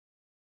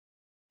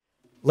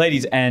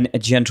Ladies and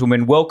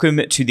gentlemen, welcome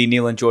to the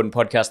Neel and Jordan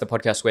podcast, the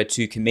podcast where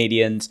two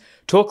comedians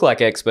talk like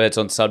experts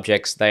on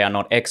subjects they are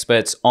not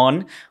experts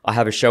on. I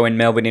have a show in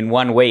Melbourne in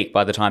 1 week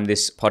by the time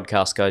this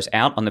podcast goes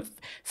out on the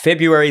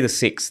February the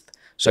 6th.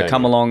 So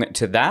come along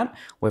to that.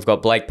 We've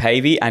got Blake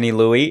Pavey, Annie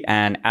Louie,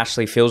 and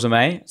Ashley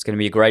Filsame. It's going to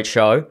be a great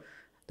show.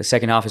 The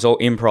second half is all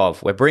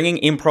improv. We're bringing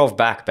improv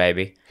back,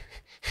 baby.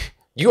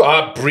 You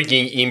are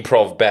bringing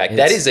improv back.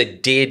 That is a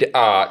dead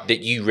art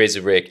that you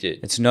resurrected.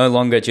 It's no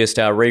longer just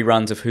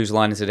reruns of Whose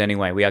Line Is It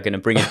Anyway. We are going to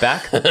bring it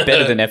back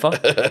better than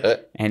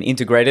ever and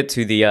integrate it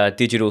to the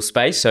digital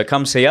space. So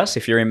come see us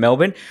if you're in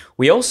Melbourne.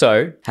 We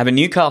also have a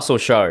Newcastle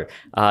show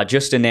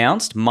just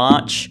announced,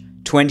 March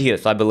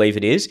 20th, I believe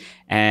it is.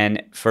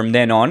 And from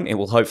then on, it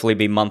will hopefully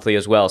be monthly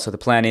as well. So the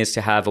plan is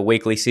to have a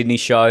weekly Sydney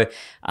show,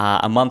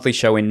 a monthly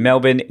show in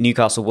Melbourne,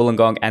 Newcastle,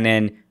 Wollongong, and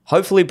then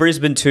hopefully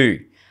Brisbane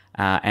too.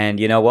 And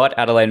you know what?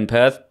 Adelaide and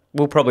Perth,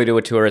 we'll probably do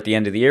a tour at the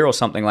end of the year or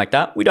something like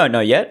that. We don't know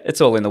yet.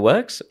 It's all in the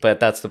works, but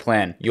that's the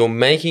plan. You're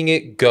making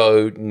it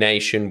go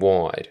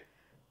nationwide.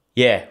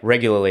 Yeah,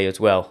 regularly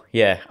as well.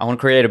 Yeah, I want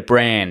to create a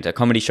brand, a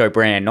comedy show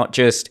brand, not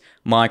just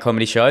my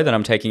comedy show that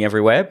I'm taking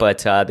everywhere, but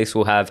this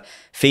will have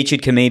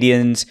featured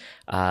comedians.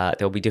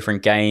 There'll be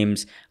different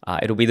games.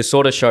 It'll be the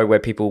sort of show where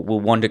people will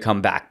want to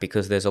come back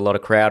because there's a lot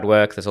of crowd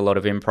work, there's a lot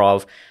of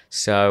improv.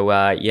 So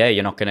yeah,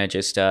 you're not going to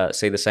just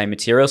see the same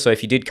material. So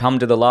if you did come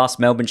to the last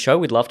Melbourne show,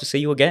 we'd love to see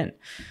you again.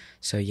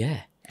 So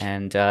yeah,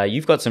 and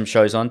you've got some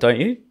shows on, don't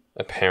you?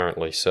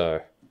 Apparently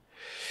so.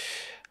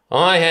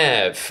 I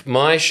have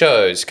my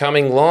shows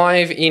coming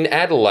live in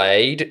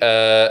Adelaide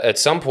at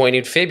some point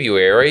in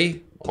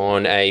February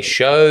on a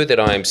show that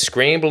I'm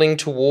scrambling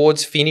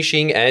towards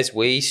finishing as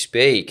we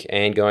speak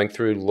and going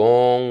through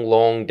long,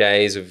 long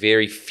days of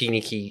very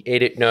finicky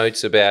edit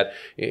notes about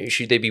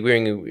should they be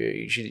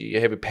wearing, should you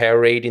have a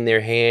Powerade in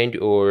their hand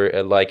or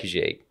a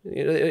Lycosate?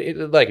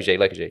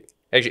 Lycosate.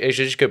 Actually, I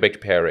should just go back to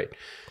Powerade.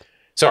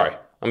 Sorry,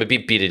 I'm a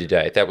bit bitter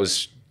today. That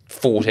was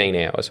 14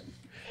 hours.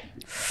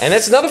 And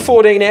that's another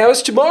 14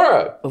 hours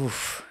tomorrow.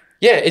 Oof.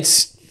 Yeah,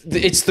 it's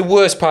the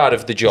worst part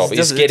of the job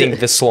is getting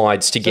the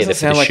slides together for the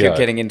show. Doesn't sound like you're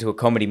getting into a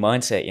comedy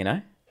mindset, you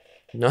know?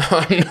 No,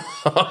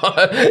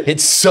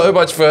 it's so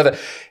much further.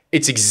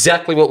 It's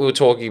exactly what we were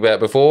talking about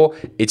before.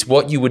 It's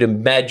what you would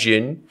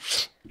imagine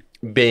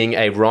being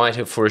a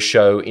writer for a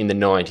show in the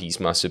 90s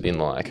must have been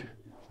like.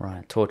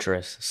 Right,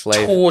 torturous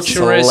Slave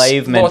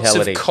mentality.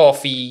 Lots of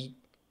coffee,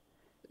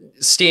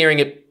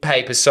 staring at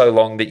paper so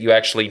long that you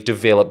actually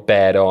develop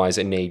bad eyes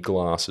and need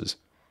glasses.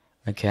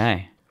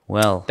 Okay,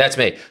 well. That's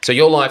me. So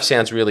your life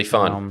sounds really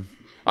fun.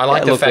 I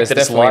like the fact that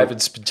it's live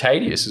and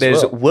spontaneous as well.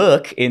 There's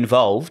work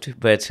involved,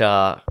 but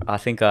I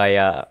think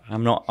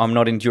I'm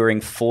not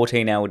enduring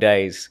 14-hour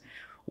days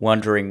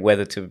wondering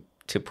whether to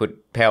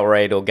put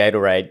Powerade or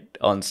Gatorade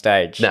on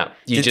stage. No,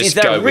 you just is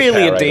that go with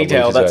really a Powerade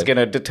detail that's going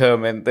to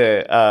determine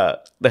the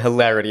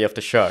hilarity of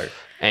the show?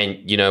 And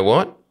you know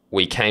what?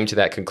 We came to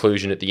that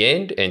conclusion at the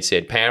end and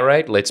said,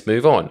 Powerade, let's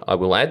move on. I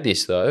will add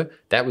this, though.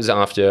 That was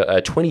after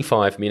a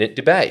 25-minute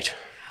debate.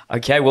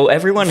 Okay, well,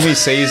 everyone who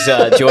sees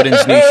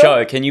Jordan's new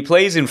show, can you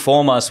please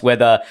inform us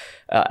whether,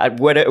 at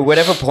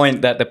whatever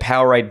point that the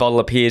Powerade bottle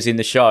appears in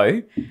the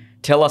show,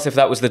 tell us if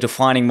that was the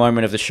defining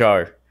moment of the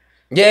show.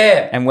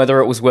 Yeah. And whether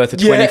it was worth a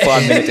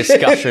 25-minute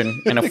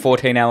discussion and a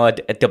 14-hour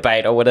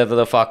debate or whatever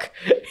the fuck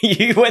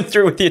you went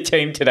through with your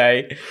team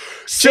today.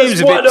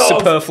 Seems a bit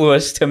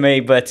superfluous to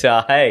me, but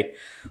hey...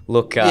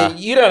 Look,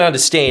 you don't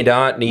understand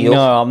art, Neel.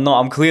 No, I'm not.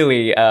 I'm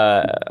clearly,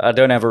 I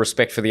don't have a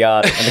respect for the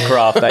art and the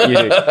craft that you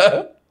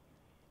do.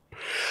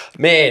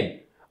 Man,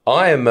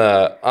 I am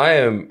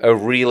a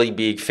really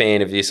big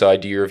fan of this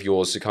idea of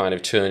yours to kind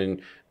of turn,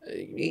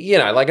 you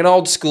know, like an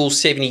old school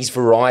 70s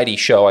variety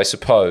show, I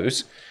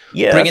suppose.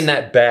 Yeah. Bringing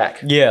that back.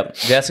 Yeah,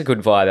 that's a good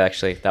vibe,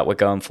 actually, that we're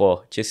going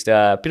for. Just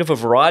a bit of a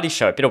variety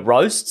show, a bit of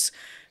roasts,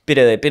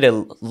 bit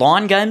of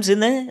line games in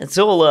there. It's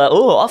all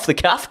off the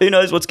cuff. Who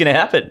knows what's going to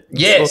happen?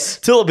 Yes.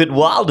 It's all a bit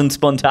wild and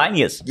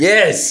spontaneous.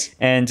 Yes.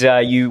 And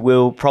you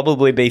will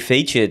probably be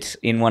featured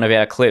in one of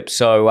our clips.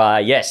 So,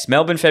 yes,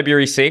 Melbourne,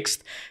 February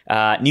 6th.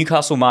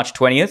 Newcastle, March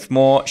 20th.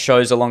 More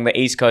shows along the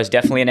East Coast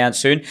definitely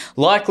announced soon.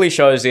 Likely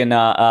shows in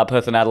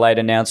Perth and Adelaide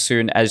announced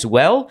soon as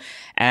well.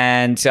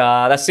 And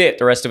that's it.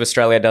 The rest of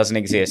Australia doesn't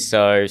exist.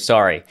 So,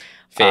 sorry.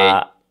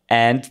 Fair.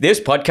 And this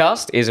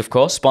podcast is, of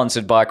course,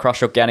 sponsored by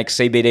Crush Organic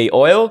CBD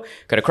Oil.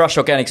 Go to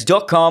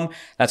crushorganics.com.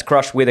 That's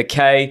Crush with a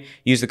K.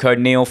 Use the code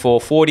Neel for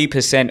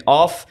 40%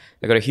 off.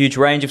 They've got a huge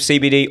range of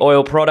CBD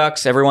oil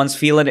products. Everyone's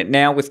feeling it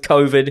now with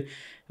COVID,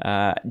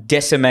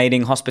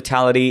 decimating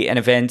hospitality and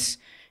events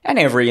and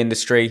every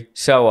industry.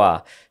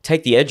 So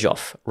take the edge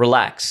off.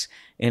 Relax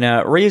in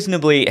a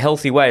reasonably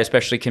healthy way,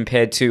 especially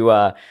compared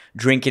to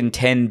drinking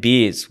 10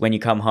 beers when you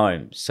come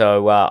home.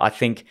 So I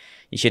think...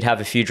 you should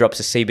have a few drops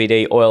of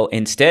CBD oil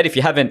instead. If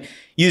you haven't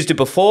used it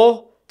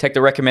before, take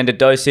the recommended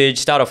dosage.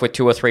 Start off with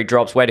 2 or 3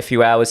 drops. Wait a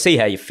few hours. See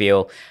how you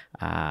feel.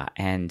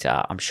 And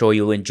I'm sure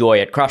you'll enjoy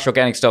it.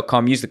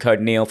 Crushorganics.com. Use the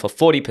code Neel for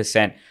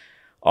 40%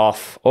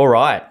 off. All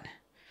right.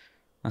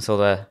 That's all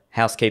the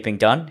housekeeping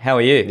done. How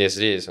are you? Yes,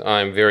 it is.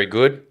 I'm very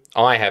good.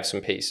 I have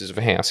some pieces of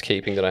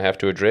housekeeping that I have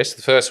to address.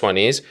 The first one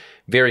is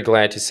very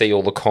glad to see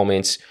all the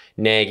comments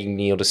nagging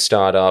Neel to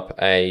start up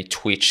a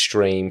Twitch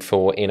stream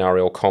for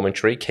NRL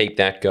commentary. Keep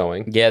that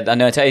going. Yeah, I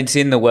know it's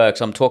in the works.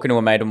 I'm talking to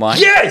a mate of mine.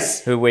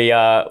 Yes! Who we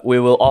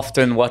will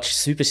often watch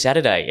Super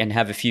Saturday and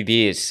have a few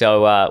beers.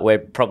 So we're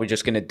probably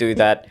just going to do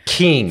that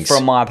Kings.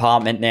 from my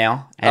apartment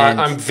now.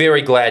 And I'm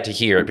very glad to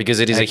hear it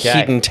because it is a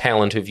hidden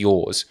talent of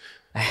yours.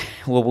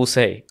 well, we'll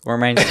see.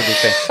 Remains to be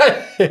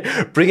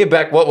seen. Bring it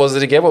back. What was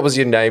it again? What was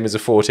your name as a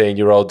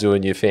 14-year-old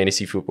doing your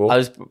fantasy football?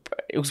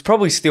 It was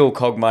probably still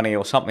Cog Money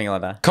or something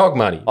like that. Cog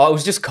Money. Oh, it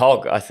was just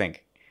Cog, I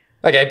think.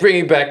 Okay,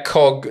 bringing back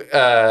Cog.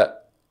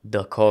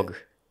 The Cog.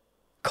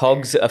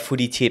 Cog's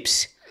footy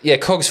tips. Yeah,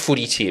 Cog's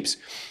footy tips.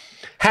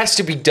 Has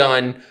to be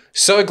done.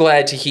 So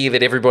glad to hear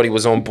that everybody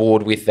was on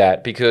board with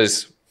that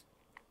because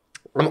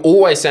I'm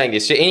always saying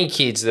this to any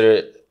kids that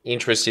are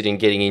interested in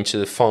getting into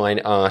the fine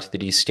art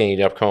that is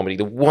stand-up comedy.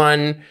 The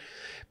one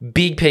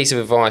big piece of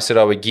advice that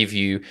I would give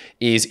you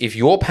is if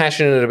you're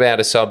passionate about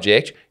a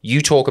subject,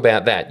 you talk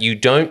about that. You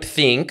don't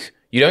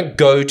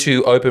go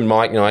to open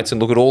mic nights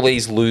and look at all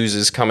these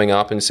losers coming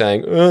up and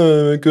saying,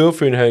 oh, my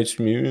girlfriend hates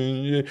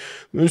me.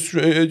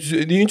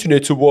 The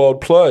internet's a wild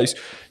place.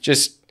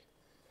 Just,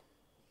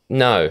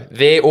 no.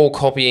 They're all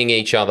copying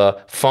each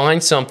other.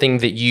 Find something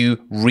that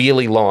you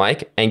really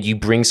like and you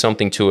bring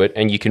something to it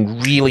and you can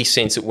really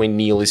sense it when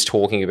Neel is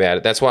talking about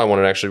it. That's why I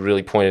wanted to actually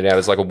really point it out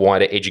as like a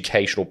wider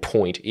educational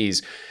point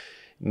is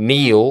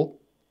Neel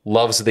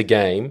loves the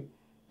game.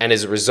 And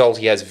as a result,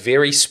 he has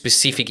very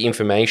specific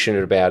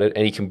information about it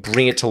and he can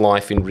bring it to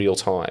life in real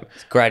time.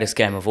 Greatest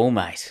game of all,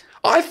 mate.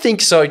 I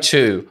think so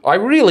too. I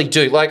really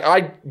do. Like,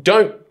 I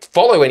don't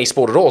follow any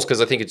sport at all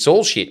because I think it's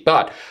all shit.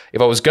 But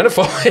if I was going to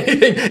follow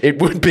anything, it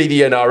would be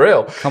the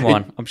NRL. Come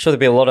on. I'm sure there'd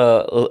be a lot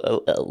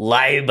of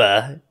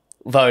Labor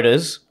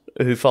voters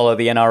who follow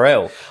the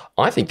NRL.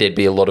 I think there'd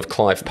be a lot of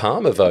Clive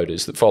Palmer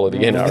voters that follow the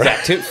NRL.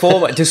 That too,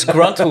 former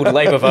disgruntled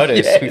Labor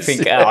voters who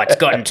think, oh, it's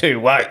gotten too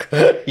woke.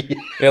 Yeah,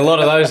 a lot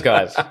of those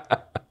guys.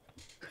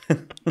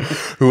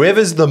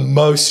 Whoever's the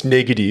most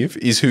negative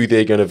is who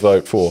they're going to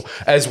vote for.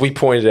 As we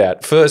pointed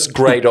out, first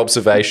great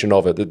observation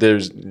of it, that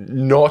there's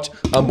not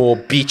a more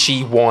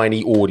bitchy,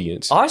 whiny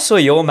audience. I saw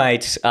your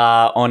mates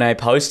on a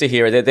poster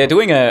here. They're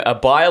doing a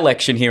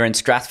by-election here in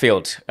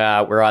Strathfield,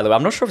 where I live.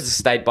 I'm not sure if it's a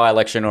state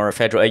by-election or a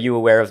federal. Are you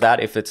aware of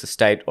that, if it's a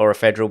state or a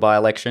federal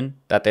by-election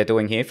that they're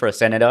doing here for a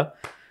senator?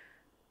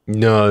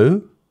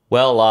 No.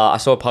 Well, I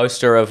saw a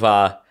poster of...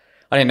 I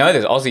didn't know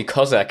this. Aussie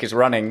Cossack is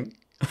running...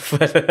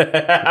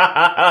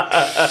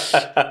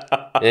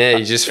 Yeah,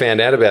 you just found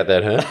out about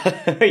that, huh?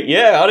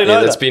 Yeah, I didn't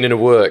know that's been in the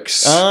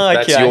works. Okay.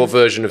 That's your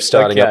version of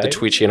starting up the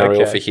Twitch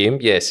NRL Okay. for him.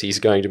 Yes, he's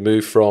going to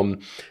move from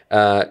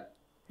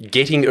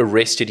getting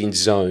arrested in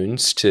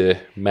zones to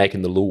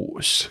making the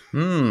laws.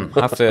 I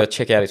have to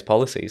check out his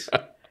policies.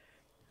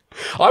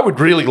 I would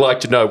really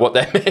like to know what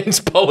that man's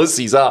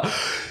policies are.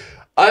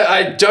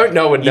 I don't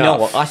know enough. You know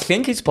what? I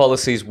think his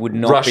policies would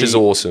not Russia's be...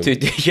 awesome.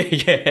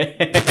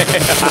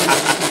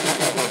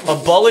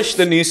 Abolish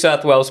the New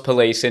South Wales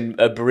police and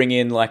bring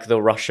in, like,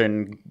 the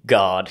Russian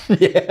guard.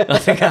 Yeah.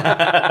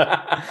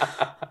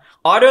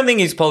 I don't think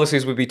his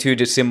policies would be too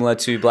dissimilar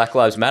to Black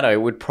Lives Matter. It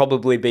would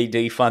probably be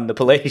defund the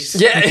police.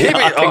 Yeah,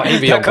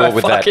 he'd be on board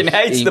with that. He fucking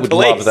hates the would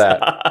police. love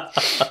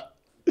that.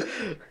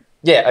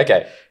 Yeah,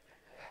 okay.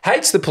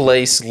 Hates the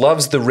police,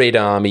 loves the Red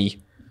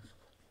Army.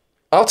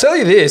 I'll tell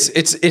you this,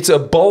 it's a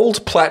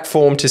bold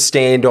platform to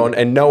stand on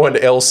and no one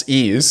else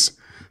is.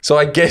 So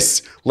I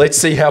guess let's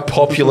see how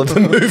popular the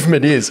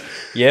movement is.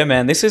 Yeah,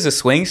 man, this is a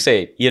swing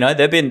seat. You know,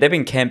 they've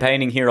been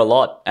campaigning here a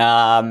lot.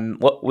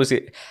 What was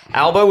it?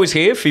 Albo was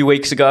here a few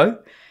weeks ago,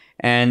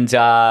 and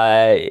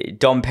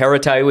Dom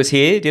Perrottet was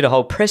here. Did a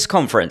whole press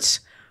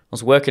conference. I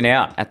was working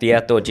out at the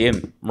outdoor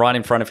gym right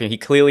in front of him. He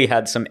clearly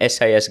had some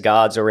SAS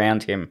guards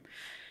around him.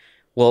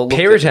 Well,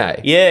 Perrottet?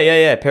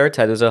 Yeah,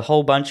 Perrottet. There's a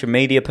whole bunch of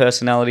media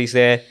personalities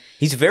there.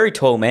 He's a very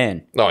tall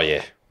man. Oh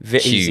yeah,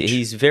 huge.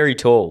 He's very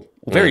tall,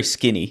 very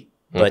skinny.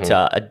 But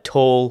a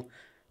tall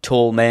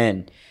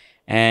man,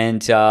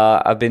 and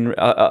I've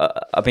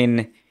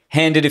been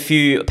handed a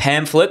few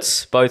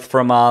pamphlets, both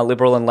from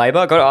Liberal and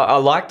Labor. I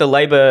like the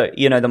Labor,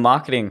 the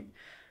marketing.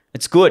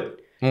 It's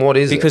good. What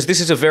is because this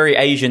is a very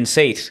Asian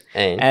seat,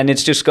 and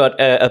it's just got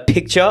a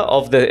picture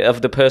of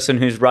the person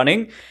who's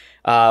running.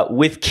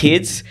 With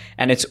kids,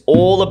 and it's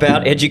all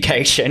about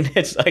education.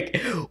 It's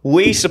like,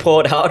 we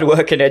support hard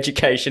work and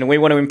education, and we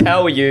want to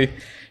empower you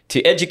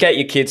to educate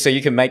your kids so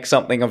you can make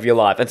something of your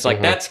life. It's like,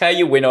 that's how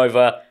you win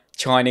over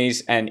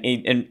Chinese and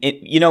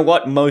you know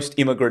what? Most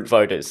immigrant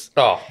voters.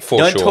 Oh, for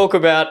sure. Don't talk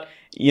about,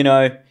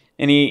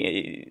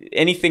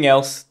 anything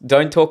else.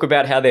 Don't talk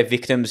about how they're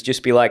victims.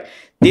 Just be like,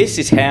 this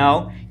is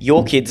how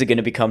your kids are going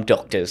to become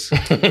doctors.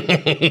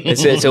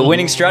 It's a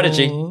winning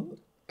strategy.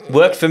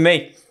 Worked for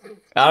me.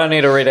 I don't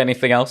need to read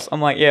anything else. I'm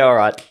like, yeah, all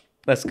right.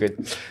 That's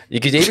good. You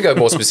could even go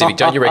more specific.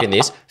 Don't you reckon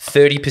this?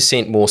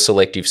 30% more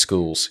selective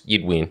schools,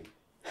 you'd win.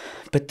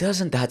 But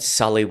doesn't that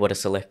sully what a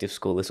selective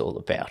school is all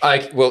about?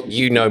 Well,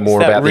 you know more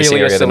That about this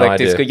really a area than I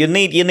selective do.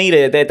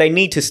 school? They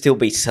need to still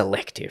be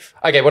selective.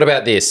 Okay, what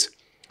about this?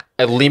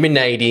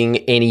 Eliminating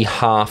any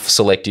half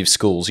selective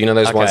schools. You know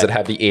those ones Okay. that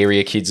have the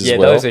area kids as Yeah,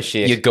 well? those are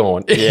shit. You're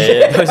gone.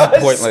 Yeah, those are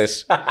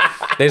pointless.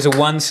 There's a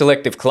one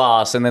selective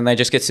class, and then they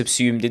just get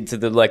subsumed into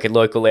the like a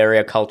local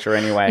area culture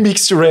anyway.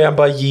 Mixed around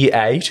by year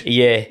 8.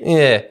 Yeah.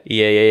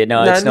 Yeah.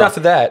 No, No, it's enough not.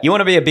 of that. You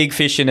want to be a big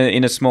fish in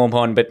a small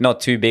pond, but not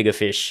too big a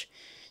fish.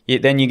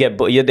 Then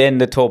then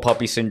the tall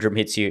poppy syndrome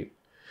hits you.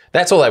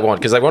 That's all they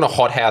want because they want to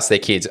hothouse their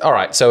kids. All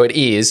right, so it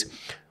is.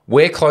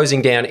 We're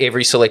closing down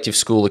every selective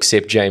school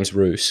except James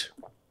Roos.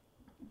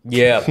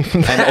 Yeah,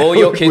 and all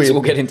your kids will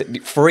get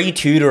into free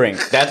tutoring.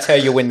 That's how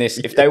you win this.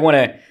 If they want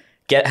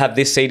to have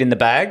this seat in the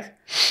bag,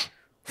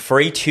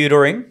 free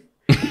tutoring,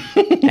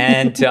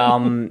 and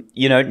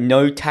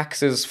no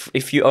taxes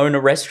if you own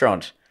a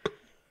restaurant.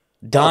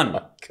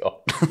 Done. Oh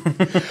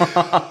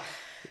God.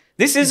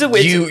 This is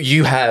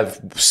You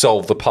have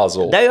solved the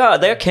puzzle.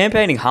 they're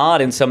campaigning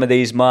hard in some of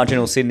these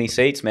marginal Sydney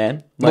seats,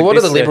 man. Well, what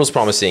are the Liberals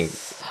promising?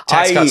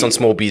 Tax cuts on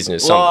small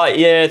business.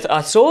 Yeah,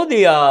 I saw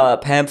the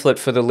pamphlet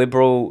for the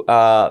Liberal.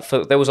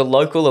 There was a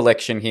local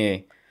election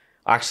here.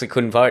 I actually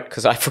couldn't vote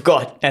because I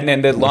forgot, and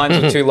then the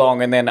lines were too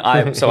long, and then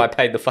I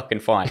paid the fucking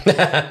fine.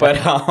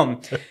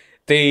 But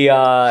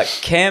the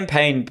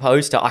campaign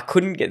poster, I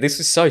couldn't get. This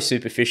is so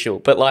superficial,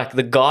 but like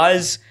the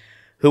guys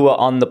who were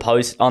on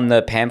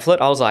the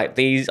pamphlet, I was like,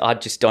 these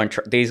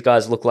these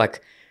guys look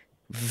like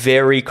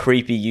very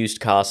creepy used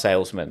car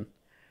salesmen.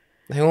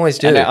 They always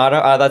do. And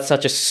that's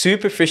such a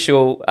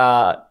superficial,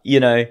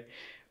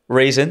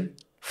 reason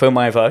for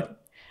my vote.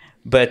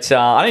 But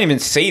I didn't even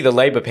see the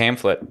Labor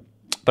pamphlet.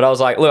 But I was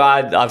like, look,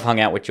 I've hung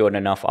out with Jordan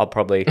enough. I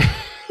think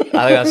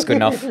that's good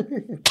enough.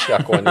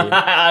 Chuck one in.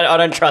 I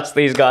don't trust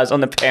these guys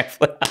on the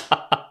pamphlet.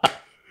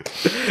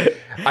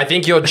 I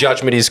think your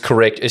judgment is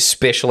correct,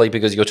 especially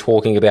because you're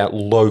talking about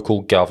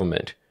local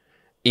government.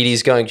 It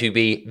is going to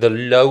be the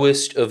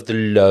lowest of the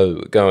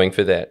low going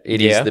for that.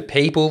 It is the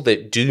people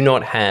that do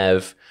not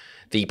have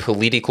the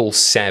political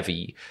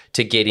savvy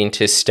to get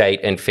into state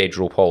and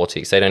federal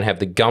politics. They don't have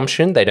the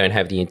gumption. They don't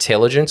have the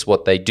intelligence.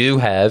 What they do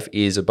have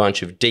is a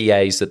bunch of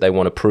DAs that they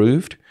want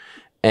approved,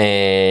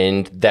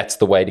 and that's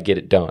the way to get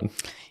it done.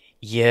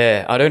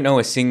 Yeah, I don't know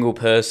a single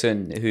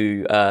person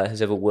who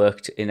has ever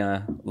worked in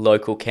a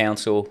local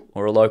council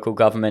or a local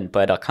government,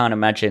 but I can't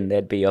imagine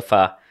there'd be of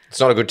a It's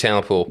not a good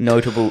talent pool.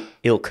 notable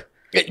ilk.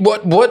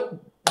 What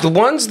the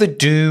ones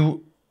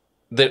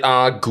that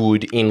are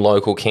good in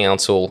local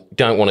council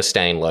don't want to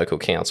stay in local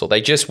council.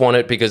 They just want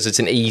it because it's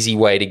an easy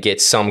way to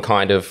get some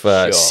kind of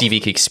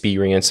civic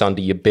experience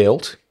under your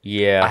belt. I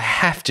Yeah.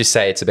 have to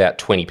say it's about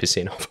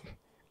 20% of them.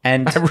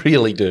 And, I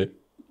really do.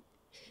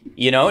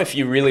 if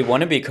you really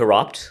want to be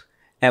corrupt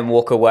and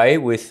walk away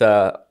with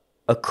a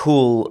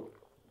cool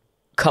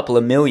couple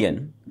of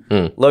million,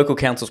 local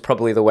council's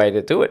probably the way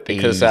to do it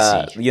because,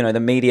 Easy. the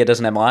media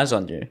doesn't have eyes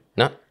on you.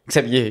 No.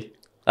 Except you.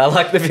 I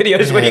like the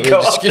videos where you go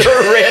up to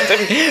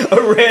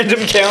a random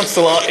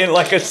councillor in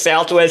like a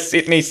southwest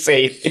Sydney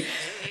seat.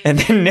 And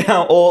then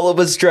now all of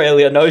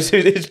Australia knows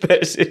who this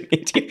person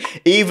is.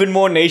 Even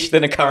more niche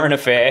than a current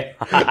affair.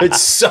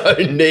 It's so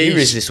niche. Here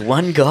is this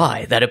one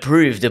guy that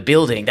approved a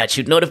building that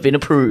should not have been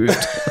approved.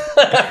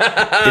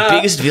 The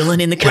biggest villain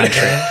in the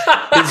country.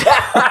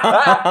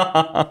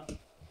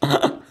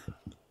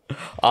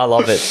 I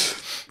love it.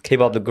 Keep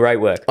up the great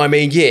work. I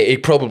mean, yeah,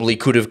 it probably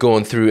could have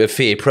gone through a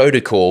fair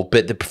protocol,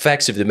 but the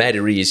facts of the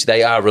matter is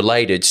they are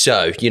related.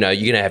 So, you're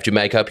going to have to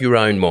make up your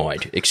own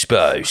mind.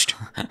 Exposed.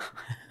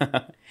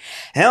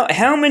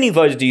 How many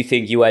votes do you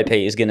think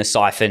UAP is going to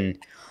siphon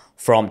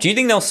from? Do you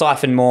think they'll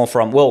siphon more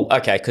from? Well,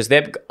 okay, because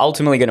they're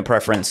ultimately going to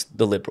preference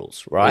the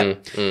Liberals, right?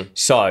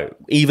 So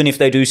even if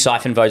they do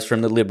siphon votes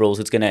from the Liberals,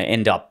 it's going to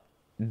end up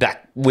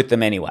back with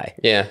them anyway.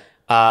 Yeah.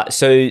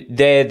 So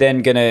they're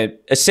then going to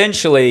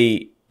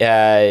essentially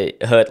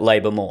hurt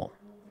Labor more.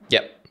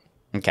 Yep.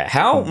 Okay.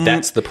 How?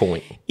 That's the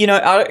point.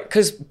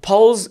 Because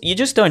polls, you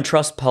just don't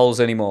trust polls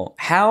anymore.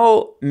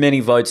 How many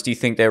votes do you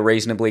think they're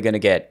reasonably going to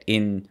get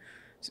in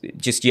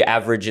just your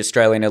average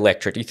Australian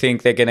electorate? Do you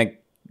think they're going to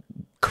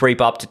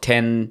creep up to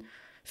 10,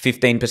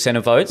 15%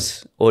 of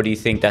votes? Or do you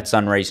think that's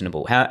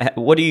unreasonable?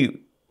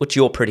 What's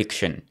your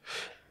prediction?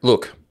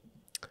 Look,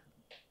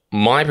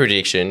 my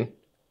prediction,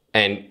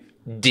 and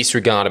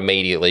disregard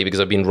immediately because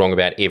I've been wrong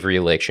about every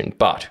election,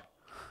 but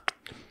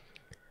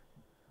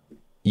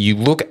you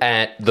look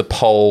at the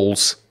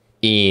polls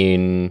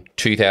in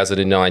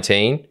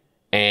 2019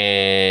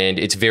 and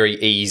it's very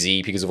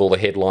easy because of all the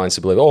headlines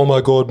to believe, oh my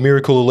God,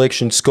 miracle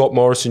election, Scott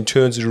Morrison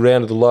turns it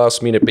around at the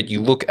last minute. But you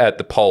look at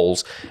the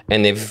polls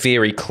and they're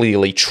very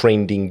clearly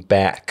trending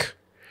back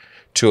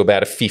to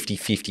about a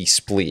 50-50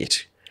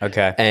 split.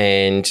 Okay.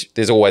 And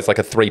there's always like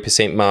a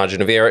 3%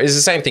 margin of error. It's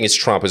the same thing as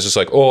Trump. It's just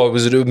like, oh, it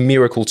was a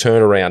miracle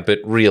turnaround. But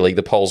really,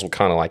 the polls were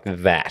kind of like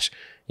that,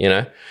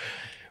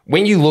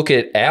 When you look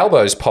at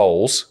Albo's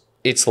polls,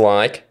 it's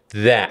like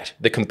that,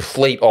 the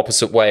complete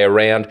opposite way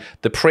around.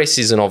 The press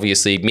isn't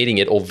obviously admitting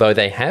it, although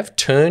they have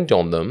turned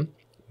on them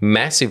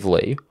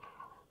massively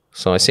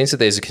So I sense that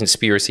there's a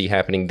conspiracy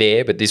happening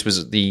there, but this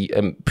was the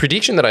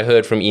prediction that I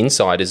heard from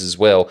insiders as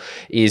well,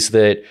 is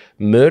that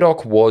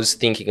Murdoch was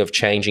thinking of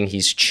changing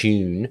his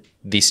tune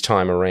this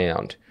time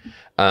around.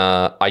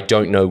 I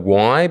don't know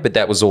why, but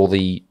that was all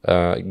the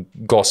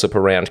gossip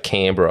around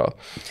Canberra.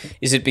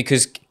 Is it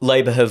because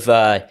Labor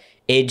have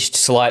edged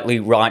slightly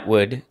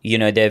rightward? You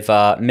know, they've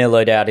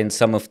mellowed out in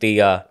some of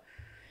the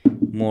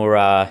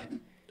more...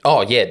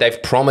 Oh, yeah,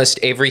 they've promised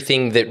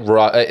everything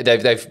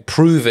that... they've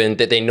proven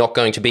that they're not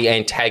going to be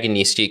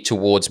antagonistic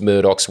towards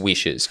Murdoch's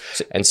wishes.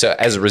 And so,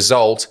 as a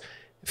result,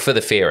 for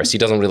the fairest, he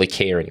doesn't really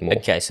care anymore.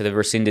 Okay, so they've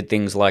rescinded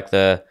things like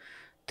the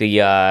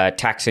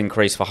tax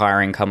increase for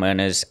higher income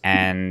earners,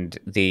 and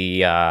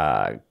they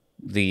were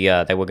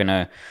going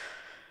to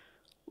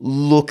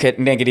look at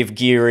negative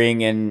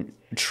gearing and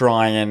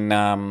try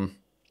and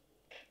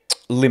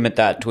limit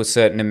that to a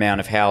certain amount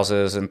of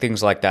houses and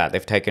things like that.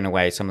 They've taken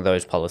away some of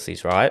those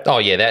policies, right? Oh,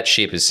 yeah, that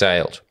ship has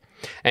sailed.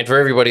 And for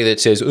everybody that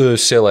says, oh,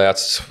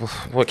 sellouts,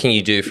 what can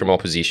you do from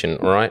opposition,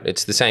 all right?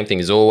 It's the same thing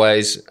as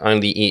always.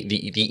 Only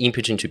the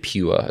impotent are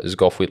pure, as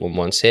Gough Whitlam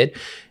once said.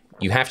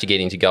 You have to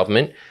get into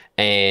government,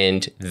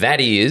 and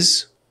that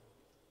is,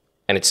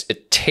 and it's a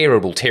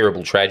terrible,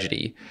 terrible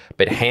tragedy,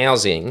 but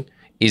housing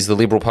is the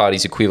Liberal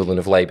Party's equivalent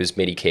of Labor's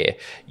Medicare.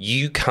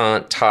 You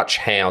can't touch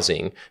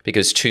housing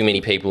because too many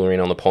people are in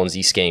on the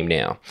Ponzi scheme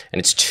now, and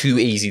it's too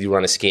easy to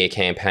run a scare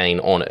campaign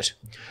on it,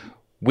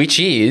 which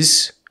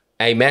is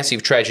a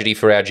massive tragedy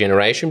for our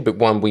generation, but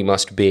one we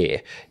must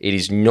bear. It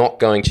is not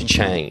going to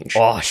change.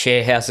 Oh,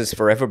 share houses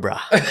forever, bruh.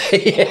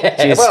 Yeah,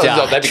 Just well, it's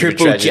not that big of a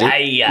Triple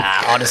tragedy. J,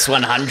 Honest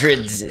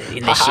 100s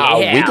in the share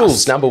house.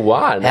 Wiggles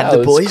 #1. Have That the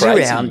was boys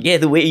crazy. around. Yeah,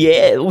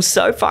 it was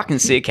so fucking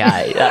sick,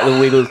 hey? The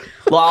Wiggles.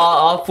 Like,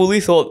 I fully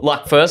thought,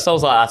 like, first I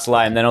was like, that's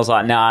lame. Then I was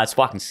like, nah, it's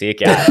fucking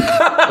sick, eh?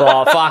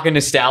 Fucking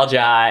nostalgia,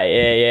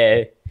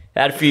 yeah.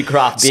 Had a few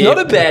craft beer. It's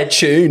not a bad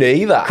tune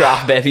either.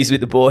 Craft bevies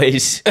with the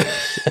boys.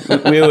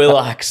 We were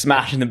like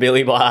smashing the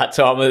billy by that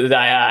time of the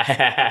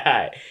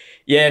day.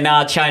 Yeah,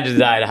 nah, change of the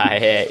day.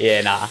 Hey,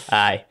 yeah, nah,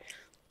 hey.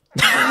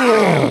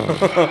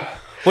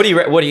 What do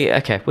you?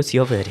 Okay, what's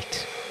your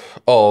verdict?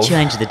 Oh,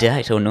 Change the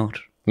date or not?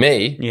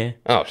 me? Yeah.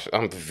 Oh,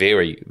 I'm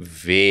very,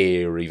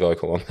 very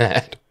vocal on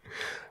that.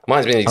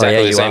 Mine's been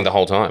exactly the same the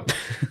whole time.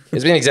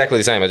 It's been exactly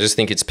the same. I just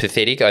think it's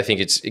pathetic. I think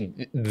it's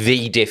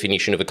the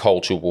definition of a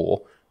culture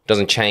war.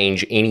 Doesn't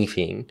change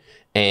anything.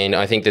 And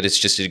I think that it's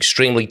just an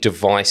extremely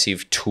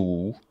divisive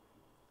tool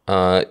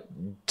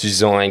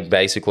designed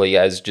basically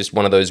as just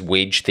one of those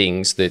wedge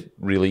things that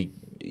really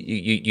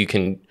you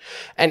can...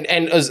 And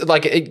as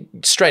like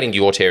straight into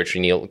your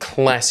territory, Neel,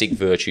 classic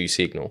virtue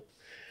signal.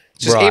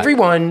 It's just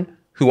everyone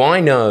who I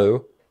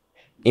know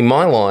in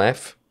my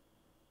life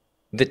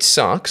that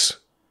sucks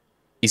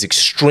is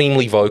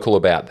extremely vocal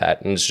about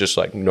that. And it's just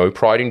like no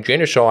pride in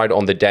genocide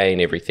on the day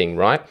and everything,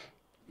 right?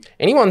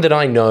 Anyone that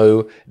I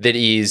know that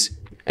is,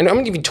 and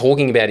I'm even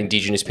talking about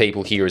Indigenous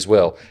people here as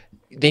well,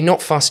 they're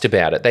not fussed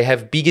about it. They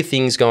have bigger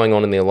things going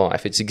on in their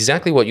life. It's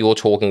exactly what you're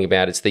talking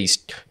about. It's these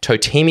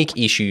totemic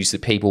issues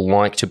that people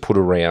like to put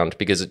around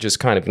because it just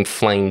kind of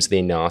inflames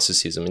their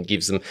narcissism and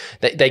gives them,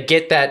 they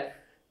get that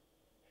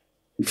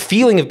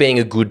feeling of being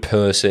a good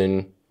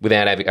person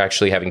without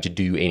actually having to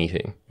do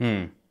anything.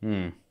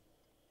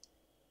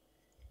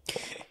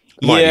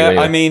 Yeah,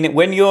 I mean,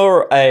 when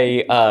you're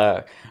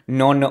a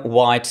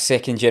non-white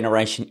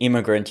second-generation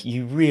immigrant,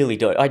 you really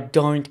don't. I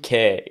don't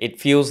care. It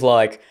feels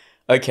like,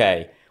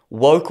 okay,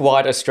 woke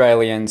white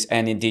Australians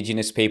and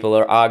Indigenous people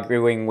are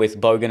arguing with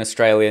bogan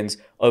Australians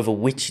over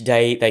which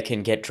day they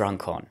can get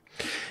drunk on.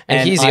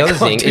 And here's the other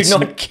thing. I do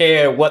not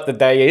care what the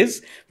day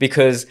is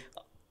because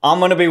I'm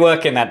going to be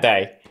working that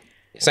day.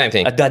 Same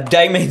thing. That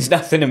day means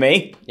nothing to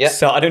me,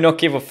 so I do not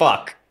give a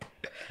fuck.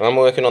 I'm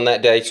working on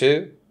that day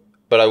too,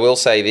 but I will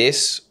say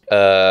this.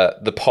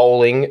 The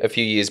polling a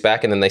few years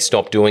back, and then they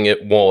stopped doing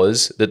it,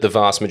 was that the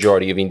vast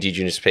majority of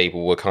Indigenous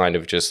people were kind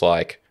of just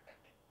like,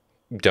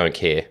 don't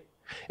care.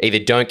 Either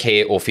don't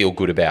care or feel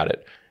good about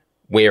it.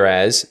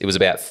 Whereas it was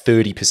about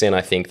 30%,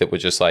 I think, that were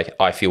just like,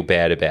 I feel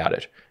bad about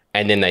it.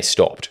 And then they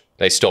stopped.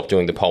 They stopped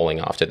doing the polling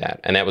after that.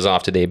 And that was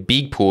after their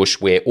big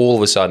push where all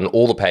of a sudden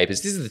all the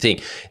papers... This is the thing.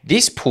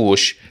 This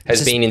push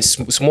has been in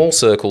small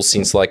circles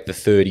since like the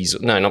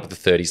 30s. No, not the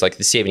 30s, like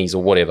the 70s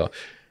or whatever.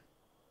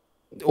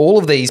 All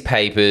of these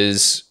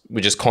papers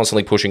were just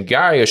constantly pushing,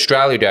 Gary,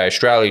 Australia Day,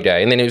 Australia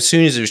Day. And then as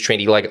soon as it was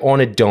trendy, like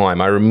on a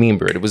dime, I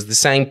remember it. It was the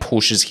same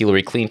push as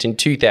Hillary Clinton,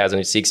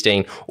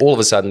 2016. All of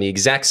a sudden, the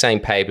exact same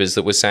papers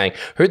that were saying,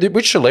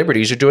 which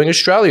celebrities are doing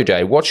Australia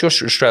Day? What's your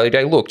Australia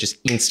Day look? Just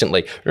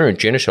instantly, you're in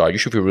genocide. You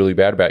should feel really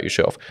bad about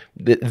yourself.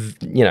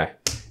 You know,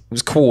 it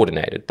was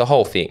coordinated, the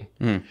whole thing.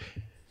 But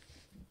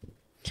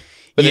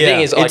the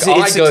thing is, like,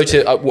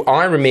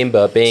 I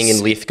remember being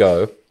in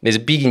Lithgow. There's a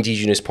big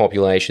Indigenous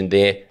population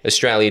there.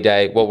 Australia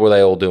Day, what were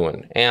they all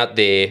doing? Out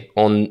there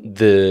on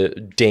the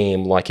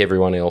dam like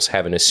everyone else,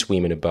 having a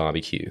swim and a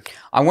barbecue.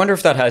 I wonder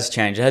if that has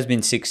changed. It has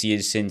been 6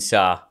 years since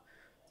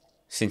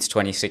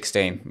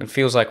 2016. It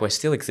feels like we're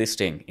still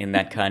existing in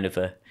that kind of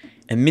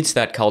amidst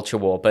that culture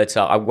war. But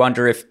I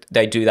wonder if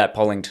they do that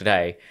polling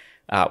today,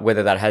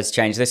 whether that has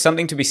changed. There's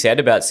something to be said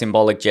about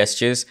symbolic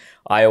gestures.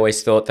 I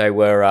always thought they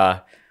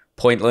were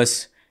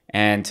pointless.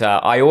 And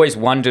I always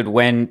wondered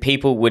when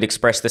people would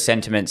express the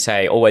sentiment,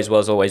 say, always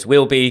was, always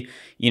will be,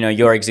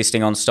 you're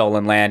existing on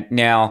stolen land.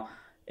 Now,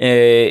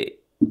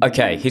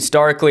 okay,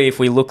 historically, if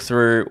we look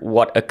through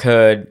what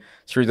occurred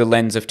through the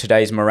lens of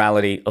today's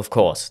morality, of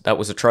course, that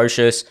was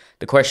atrocious.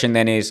 The question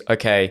then is,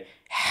 okay,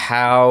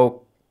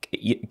 how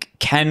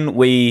can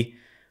we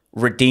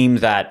redeem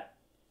that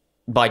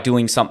by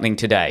doing something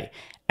today?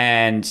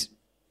 And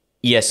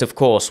yes, of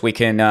course, we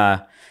can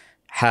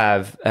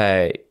have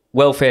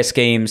welfare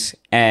schemes,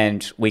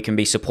 and we can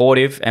be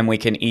supportive, and we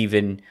can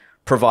even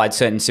provide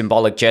certain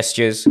symbolic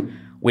gestures,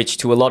 which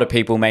to a lot of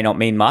people may not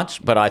mean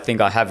much, but I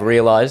think I have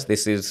realized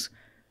this is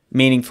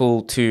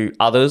meaningful to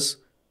others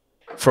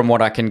from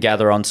what I can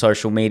gather on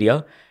social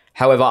media.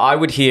 However, I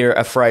would hear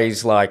a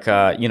phrase like,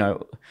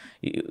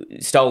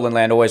 stolen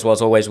land always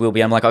was, always will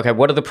be. I'm like, okay,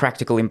 what are the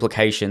practical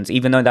implications?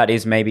 Even though that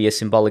is maybe a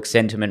symbolic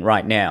sentiment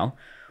right now,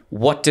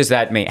 what does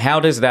that mean? How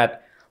does that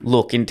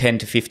look in 10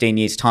 to 15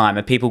 years' time?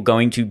 Are people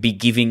going to be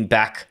giving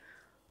back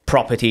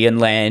property and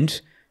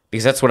land?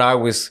 Because that's what I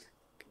was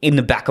in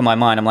the back of my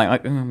mind.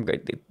 I'm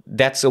like,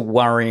 that's a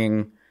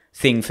worrying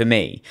thing for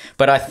me.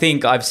 But I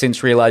think I've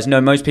since realized,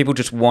 no, most people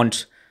just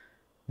want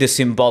the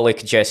symbolic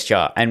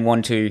gesture and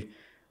want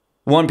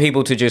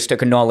people to just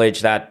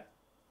acknowledge that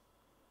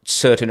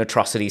certain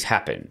atrocities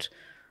happened.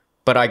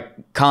 But I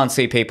can't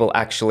see people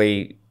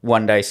actually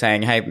one day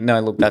saying, hey, no,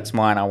 look, that's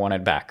mine, I want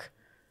it back.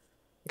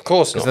 Of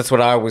course not. Because that's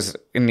what I was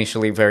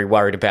initially very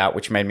worried about,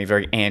 which made me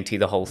very anti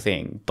the whole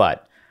thing.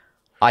 But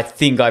I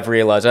think I've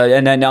realised,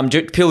 and I'm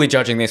purely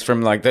judging this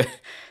from like the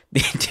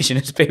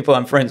Indigenous people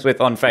I'm friends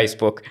with on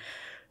Facebook,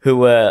 who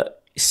were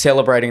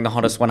celebrating the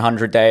Hottest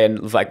 100 day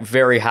and like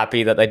very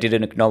happy that they did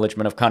an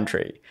acknowledgement of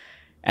country.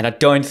 And I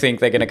don't think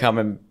they're going to come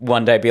and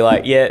one day be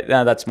like, yeah,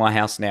 no, that's my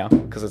house now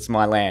because it's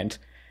my land.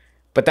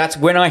 But that's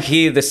when I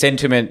hear the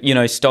sentiment,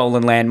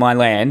 stolen land, my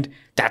land,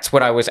 that's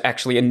what I was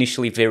actually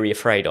initially very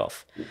afraid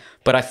of.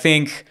 But I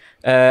think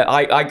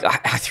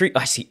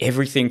I see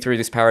everything through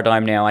this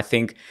paradigm now. I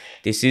think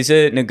this is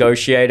a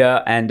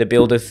negotiator and a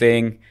builder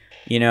thing.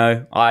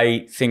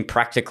 I think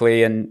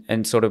practically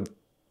and sort of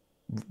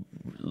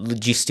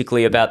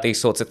logistically about these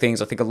sorts of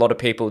things. I think a lot of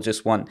people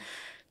just want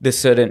a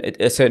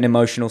certain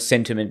emotional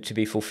sentiment to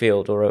be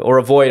fulfilled or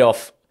a void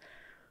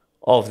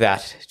of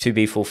that to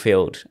be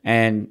fulfilled.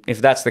 And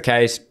if that's the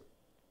case,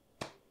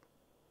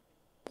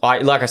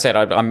 like I said,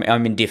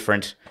 I'm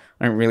indifferent.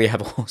 I don't really have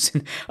a horse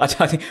in. I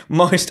think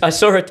I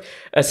saw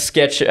a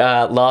sketch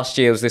last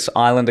year. It was this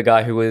Islander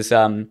guy who was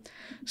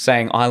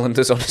saying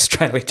Islanders on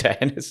Australia Day,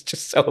 and it's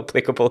just so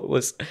applicable. It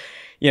was,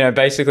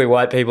 basically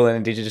white people and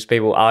Indigenous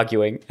people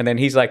arguing, and then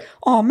he's like,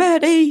 "Oh,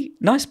 Maddie,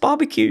 nice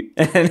barbecue,"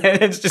 and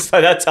then it's just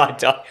like that's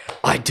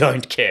I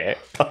don't care,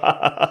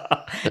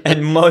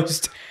 and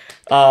most.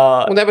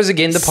 Well, that was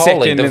again the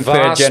polling. The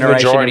vast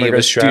majority of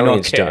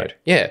Australians don't.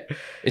 Yeah,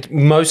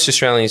 most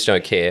Australians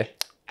don't care.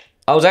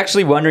 I was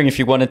actually wondering if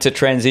you wanted to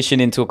transition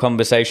into a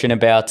conversation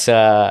about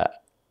the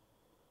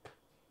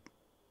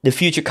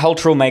future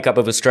cultural makeup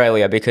of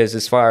Australia, because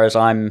as far as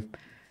I'm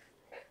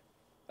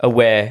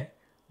aware,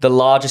 the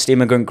largest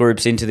immigrant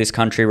groups into this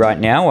country right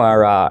now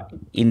are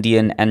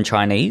Indian and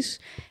Chinese.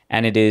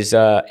 And it is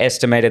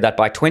estimated that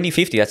by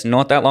 2050, that's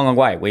not that long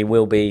away, we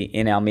will be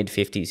in our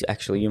mid-50s.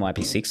 Actually, you might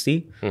be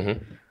 60.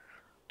 Mm-hmm.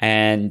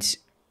 And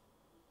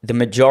the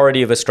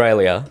majority of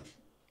Australia,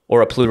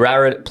 or a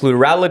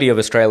plurality of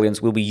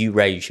Australians, will be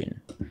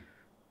Eurasian.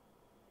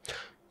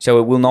 So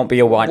it will not be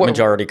a white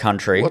majority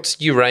country. What's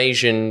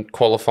Eurasian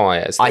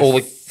qualifiers? I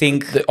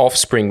think the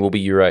offspring will be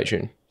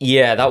Eurasian.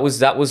 Yeah, that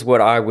was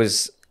what I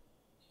was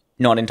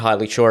not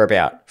entirely sure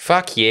about.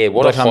 Fuck yeah,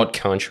 what a hot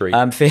country.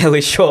 I'm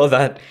fairly sure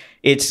that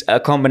it's a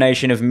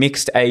combination of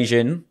mixed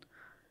Asian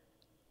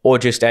or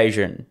just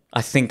Asian.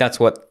 I think that's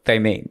what they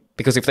mean.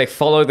 Because if they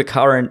follow the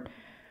current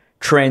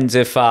trends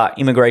of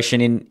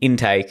immigration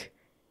intake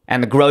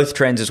and the growth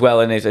trends as well,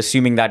 and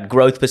assuming that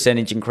growth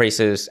percentage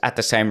increases at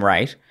the same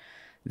rate,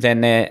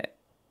 then they're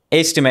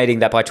estimating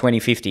that by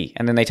 2050,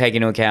 and then they take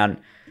into account,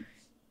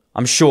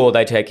 I'm sure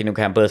they take into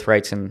account birth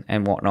rates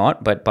and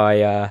whatnot, but by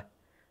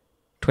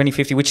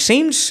 2050, which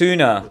seems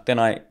sooner than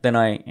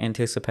I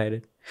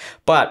anticipated.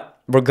 But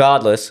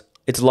regardless,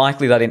 it's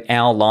likely that in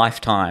our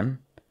lifetime,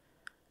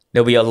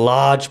 there'll be a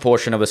large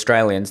portion of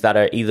Australians that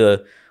are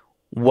either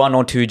one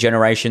or two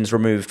generations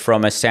removed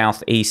from a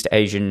Southeast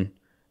Asian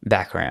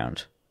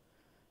background.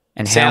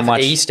 And how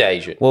much? Southeast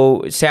Asian?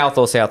 Well, South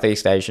or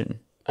Southeast Asian.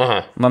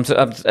 Uh-huh.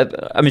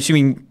 I'm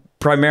assuming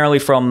primarily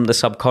from the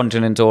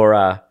subcontinent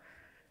or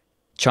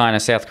China,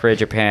 South Korea,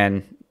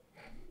 Japan,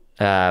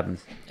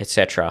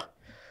 etc.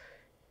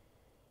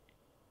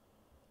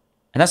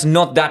 And that's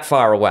not that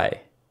far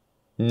away.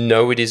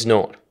 No, it is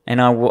not. And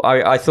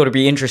I thought it'd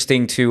be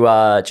interesting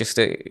to just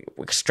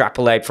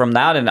extrapolate from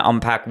that and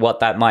unpack what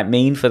that might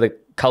mean for the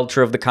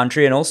culture of the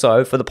country and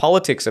also for the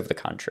politics of the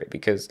country.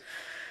 Because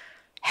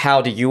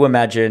how do you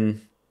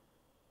imagine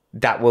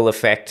that will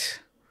affect...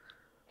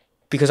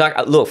 Because,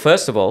 look,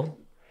 first of all,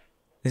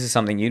 this is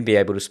something you'd be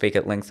able to speak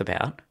at length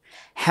about.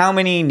 How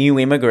many new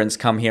immigrants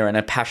come here and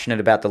are passionate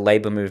about the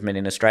labour movement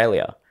in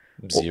Australia?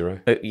 Zero.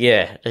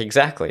 Yeah,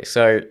 exactly.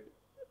 So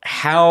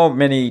how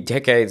many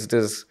decades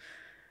does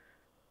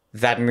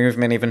that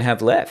movement even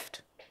have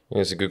left?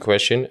 That's a good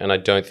question, and I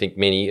don't think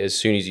many. As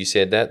soon as you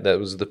said that, that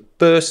was the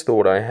first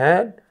thought I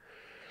had,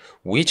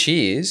 which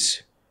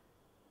is,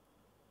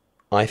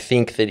 I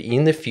think that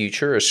in the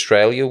future,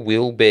 Australia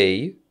will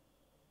be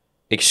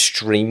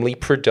extremely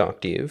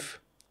productive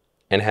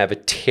and have a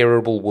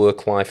terrible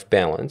work-life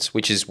balance,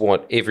 which is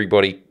what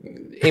everybody,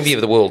 envy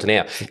of the world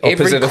now.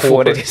 Opposite of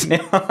what it is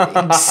now.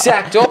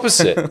 Exact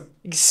opposite.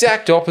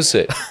 Exact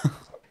opposite.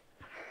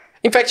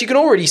 In fact, you can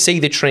already see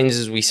the trends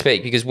as we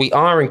speak because we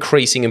are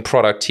increasing in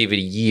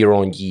productivity year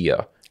on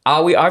year.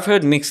 Are we? I've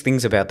heard mixed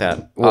things about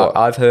that. What?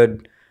 I've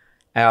heard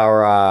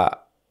our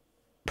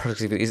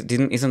productivity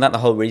isn't that the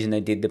whole reason they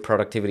did the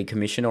productivity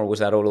commission, or was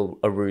that all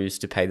a ruse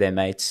to pay their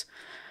mates?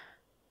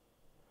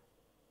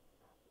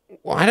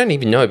 Well, I don't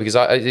even know because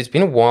it's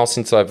been a while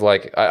since I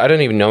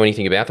don't even know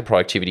anything about the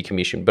Productivity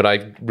Commission, but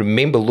I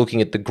remember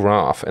looking at the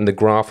graph and the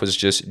graph was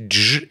just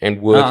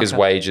and workers'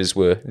 wages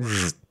were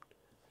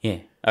Yeah.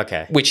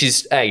 Okay. which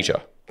is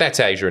Asia. That's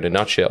Asia in a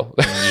nutshell.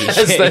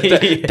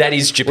 That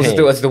is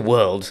Japan. What's the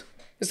world?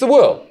 It's the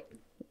world.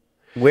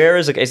 Where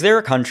is there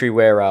a country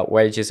where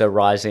wages are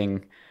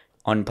rising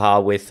on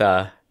par with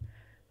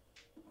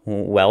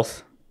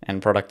wealth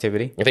and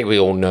productivity? I think we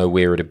all know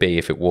where it'd be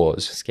if it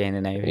was.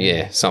 Scandinavia.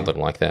 Yeah, something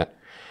like that.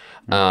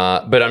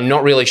 But I'm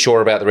not really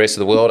sure about the rest of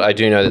the world. I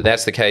do know that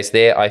that's the case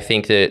there. I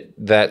think that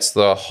that's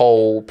the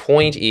whole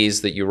point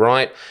is that you're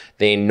right.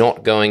 They're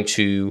not going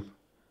to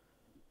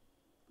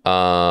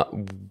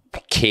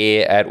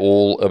care at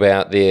all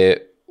about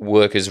their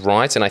workers'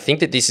 rights. And I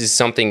think that this is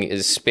something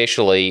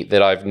especially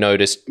that I've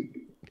noticed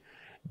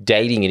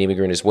dating an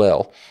immigrant as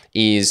well,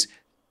 is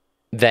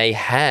they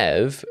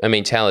have a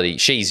mentality.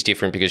 She's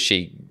different because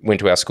she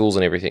went to our schools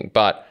and everything.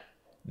 But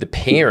the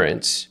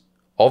parents,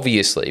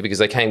 obviously, because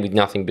they came with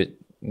nothing but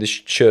the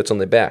shirts on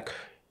their back,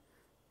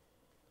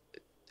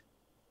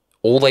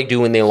 all they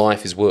do in their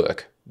life is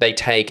work. They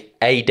take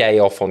a day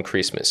off on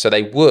Christmas. So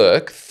they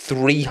work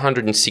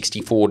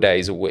 364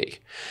 days a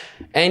week.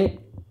 And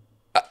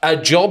a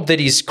job that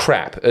is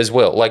crap as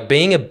well. Like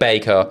being a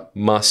baker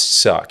must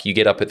suck. You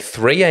get up at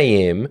 3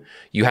 a.m.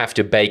 You have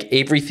to bake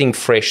everything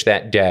fresh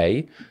that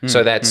day.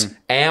 So that's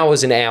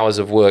hours and hours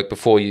of work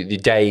before the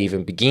day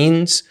even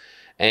begins.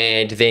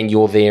 And then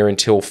you're there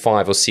until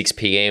 5 or 6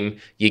 p.m.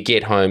 You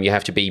get home. You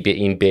have to be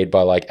in bed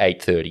by like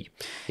 8:30,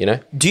 you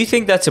know? Do you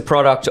think that's a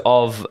product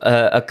of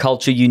a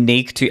culture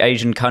unique to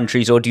Asian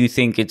countries, or do you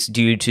think it's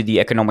due to the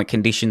economic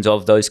conditions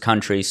of those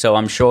countries? So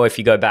I'm sure if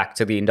you go back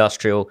to the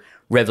Industrial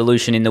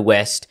Revolution in the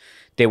West,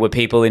 there were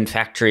people in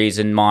factories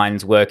and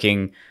mines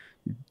working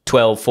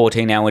 12,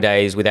 14-hour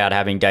days without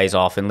having days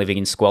off and living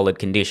in squalid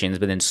conditions.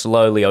 But then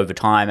slowly over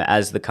time,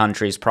 as the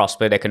countries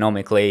prospered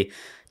economically,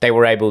 they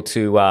were able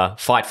to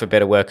fight for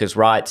better workers'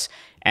 rights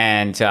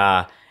and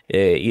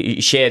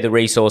share the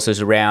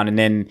resources around. And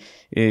then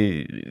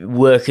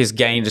workers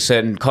gained a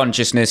certain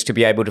consciousness to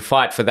be able to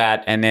fight for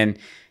that. And then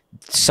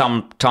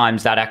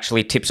sometimes that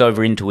actually tips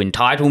over into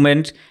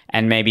entitlement,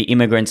 and maybe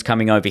immigrants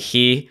coming over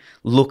here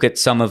look at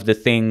some of the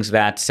things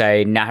that,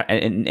 say,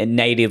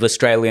 native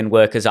Australian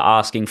workers are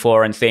asking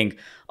for and think,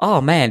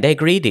 oh man, they're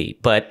greedy.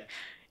 But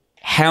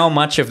how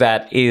much of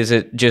that is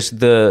it just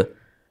the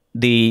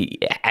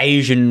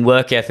Asian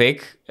work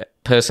ethic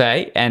per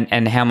se,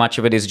 and how much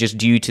of it is just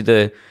due to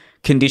the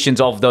conditions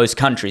of those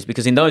countries?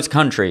 Because in those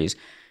countries,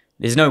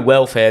 there's no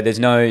welfare, there's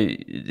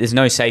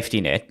no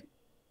safety net,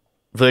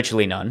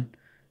 virtually none.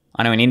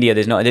 I know in India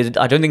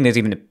I don't think there's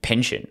even a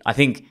pension. I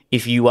think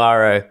if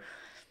you're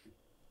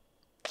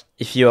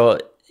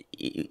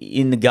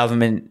in the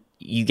government,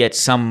 you get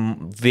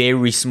some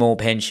very small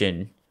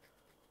pension,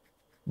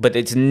 but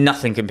it's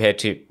nothing compared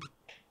to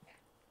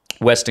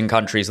Western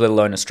countries, let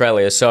alone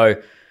Australia. So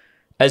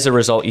as a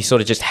result, you sort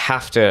of just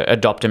have to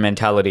adopt a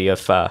mentality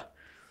of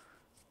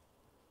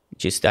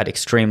just that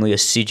extremely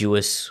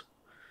assiduous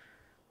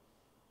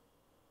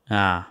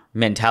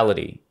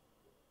mentality.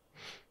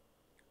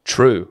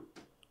 True.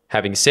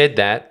 Having said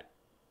that,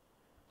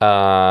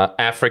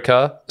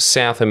 Africa,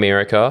 South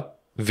America,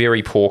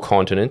 very poor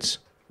continents,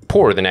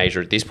 poorer than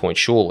Asia at this point,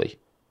 surely,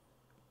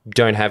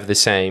 don't have the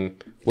same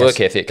work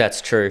ethic.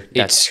 That's true.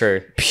 That's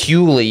true.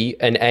 Purely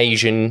an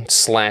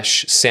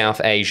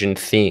Asian/South Asian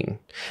thing.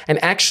 And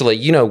actually,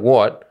 you know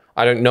what?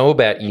 I don't know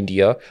about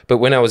India, but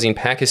when I was in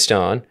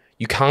Pakistan,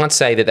 you can't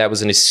say that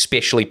was an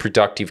especially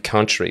productive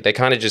country. They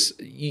kind of just,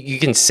 you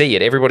can see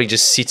it. Everybody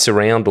just sits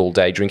around all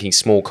day drinking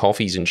small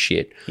coffees and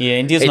shit. Yeah,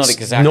 India's not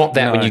exactly. It's not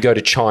that when you go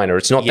to China.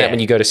 It's not that when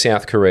you go to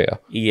South Korea.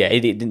 Yeah,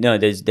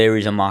 there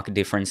is a marked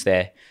difference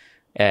there.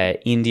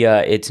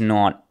 India, it's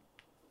not.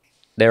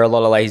 There are a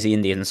lot of lazy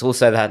Indians. We'll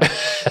say that.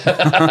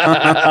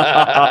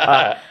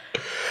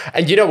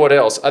 And you know what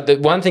else? The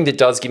one thing that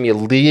does give me a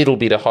little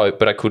bit of hope,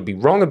 but I could be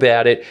wrong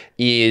about it,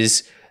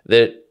 is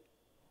that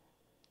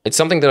it's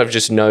something that I've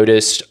just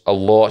noticed a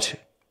lot,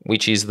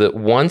 which is that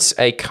once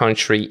a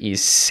country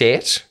is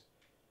set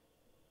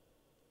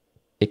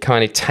it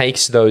kind of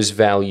takes those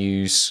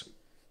values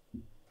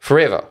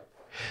forever.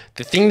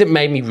 The thing that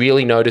made me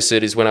really notice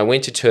it is when I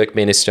went to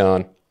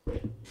Turkmenistan.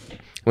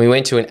 We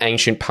went to an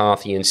ancient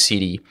Parthian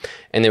city,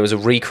 and there was a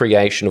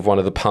recreation of one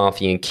of the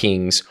Parthian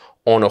kings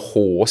on a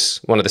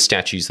horse, one of the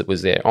statues that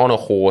was there, on a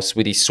horse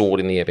with his sword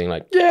in the air being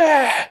like,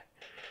 yeah!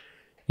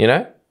 You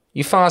know?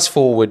 You fast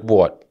forward,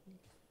 what,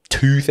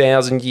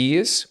 2,000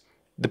 years?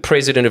 The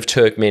president of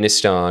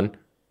Turkmenistan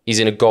is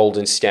in a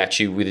golden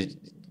statue with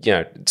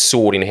a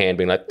sword in hand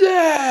being like,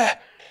 yeah!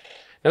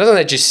 Now, doesn't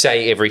that just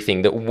say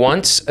everything? That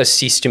once a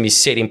system is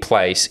set in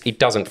place, it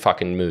doesn't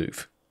fucking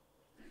move.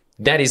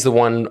 That is the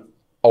one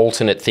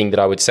alternate thing that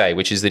I would say,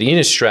 which is that in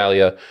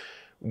Australia,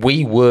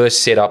 we were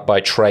set up by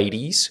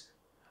tradies,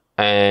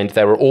 and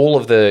they were all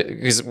of the,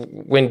 because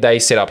when they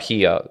set up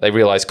here, they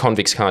realized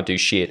convicts can't do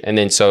shit. And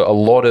then so a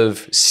lot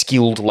of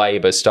skilled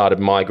labor started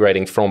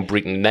migrating from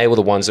Britain, and they were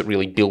the ones that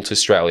really built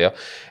Australia.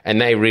 And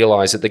they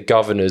realized that the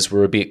governors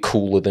were a bit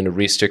cooler than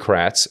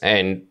aristocrats,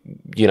 and,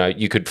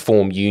 you could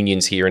form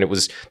unions here,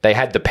 and they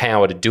had the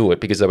power to do it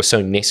because they were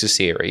so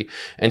necessary.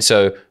 And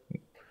so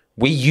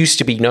we used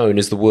to be known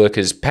as the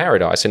workers'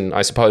 paradise, and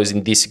I suppose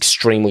in this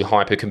extremely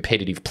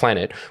hyper-competitive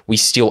planet, we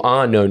still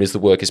are known as the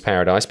workers'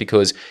 paradise,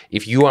 because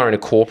if you are in a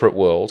corporate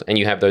world and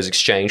you have those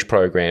exchange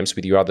programs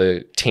with your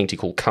other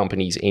tentacle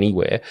companies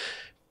anywhere,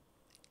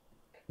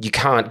 you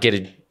can't get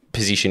a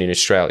position in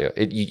Australia.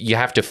 You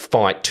have to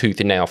fight tooth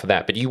and nail for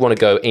that. But you want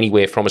to go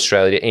anywhere from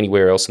Australia to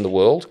anywhere else in the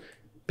world,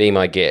 be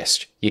my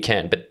guest. You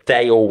can. But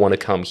they all want to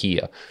come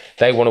here.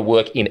 They want to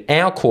work in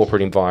our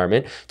corporate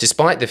environment,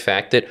 despite the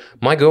fact that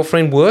my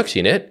girlfriend worked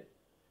in it.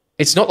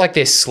 It's not like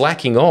they're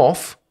slacking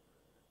off.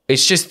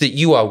 It's just that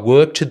you are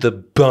worked to the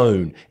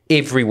bone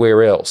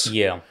everywhere else.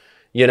 Yeah.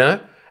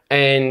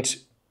 And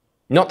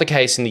not the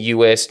case in the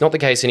US, not the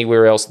case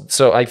anywhere else.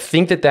 So I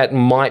think that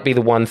might be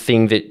the one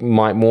thing that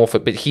might morph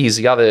it. But here's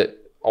the other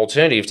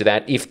alternative to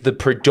that. If the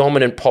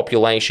predominant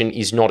population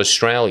is not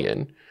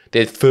Australian,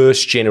 they're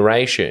first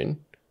generation.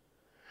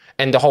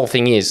 And the whole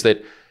thing is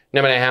that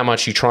no matter how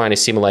much you try and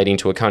assimilate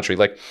into a country,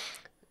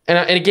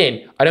 and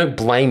again, I don't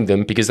blame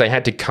them, because they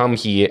had to come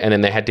here and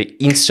then they had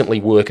to instantly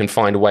work and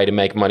find a way to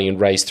make money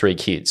and raise 3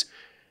 kids.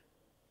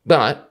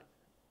 But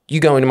you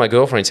go into my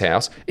girlfriend's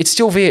house, it's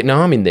still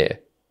Vietnam in there.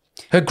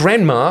 Her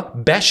grandma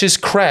bashes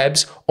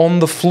crabs on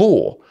the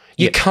floor.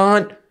 You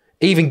can't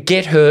even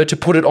get her to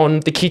put it on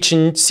the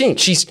kitchen sink.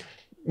 She's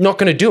not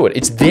going to do it.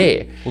 It's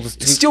there.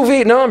 It's still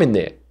Vietnam in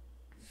there.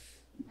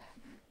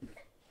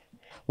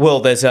 Well,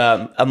 there's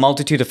a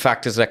multitude of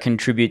factors that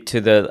contribute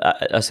to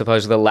I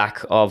suppose, the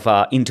lack of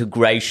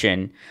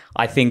integration.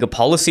 I think a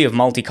policy of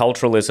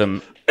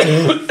multiculturalism,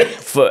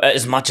 for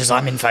as much as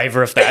I'm in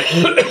favour of that,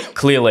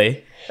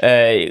 clearly,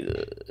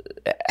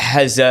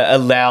 has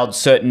allowed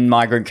certain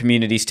migrant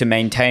communities to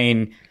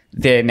maintain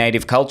their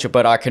native culture.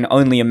 But I can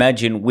only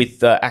imagine,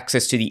 with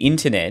access to the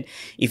internet,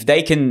 if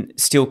they can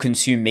still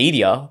consume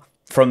media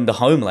from the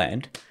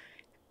homeland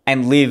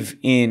and live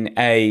in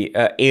a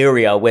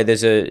area where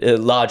there's a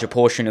larger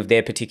portion of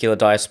their particular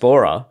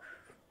diaspora,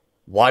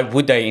 why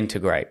would they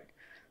integrate?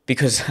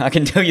 Because I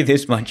can tell you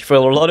this much, for a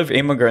lot of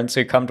immigrants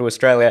who come to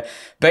Australia,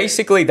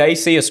 basically they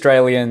see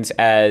Australians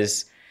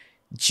as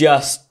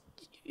just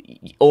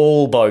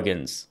all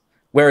bogans,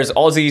 whereas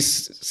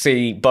Aussies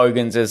see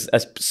bogans as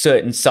a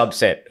certain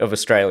subset of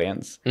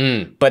Australians.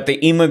 But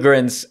the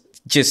immigrants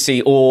just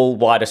see all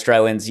white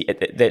Australians,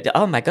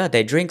 oh my God,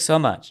 they drink so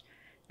much.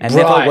 And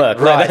never work.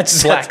 Right, that's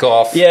slack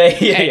off.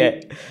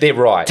 Yeah. They're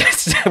right.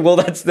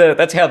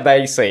 That's how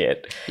they see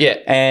it. Yeah.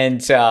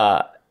 And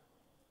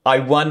I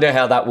wonder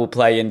how that will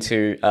play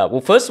into,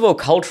 first of all,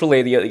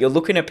 culturally, you're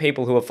looking at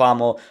people who are far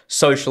more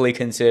socially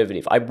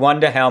conservative. I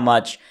wonder how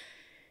much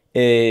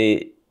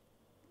maybe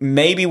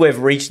we've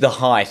reached the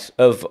height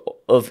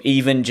of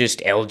even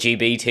just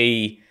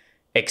LGBT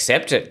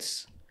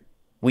acceptance.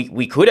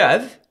 We could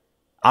have.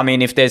 I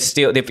mean, if there's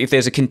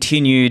a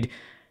continued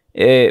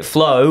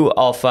flow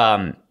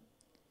of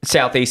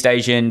Southeast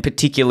Asian,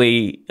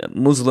 particularly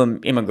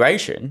Muslim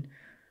immigration,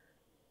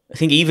 I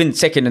think even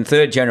second and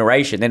third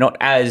generation,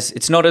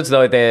 it's not as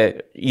though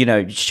they're,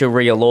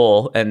 Sharia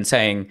law and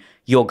saying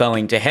you're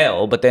going to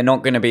hell, but they're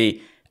not going to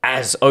be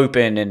as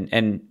open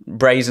and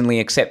brazenly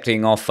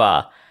accepting of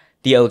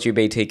the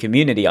LGBT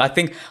community. I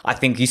think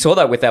you saw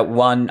that with that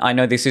one, I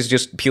know this is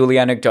just purely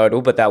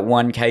anecdotal, but that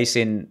one case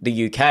in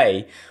the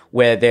UK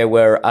where there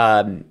were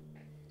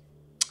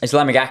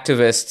Islamic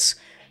activists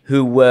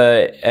who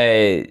were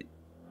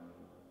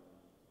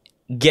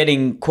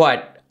getting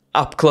quite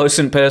up close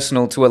and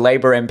personal to a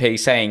Labour MP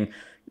saying,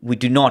 we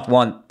do not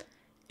want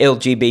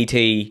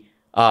LGBT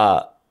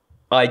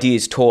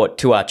ideas taught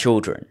to our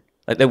children.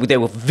 Like they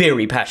were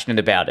very passionate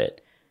about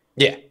it.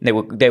 Yeah.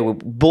 They were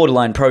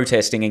borderline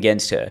protesting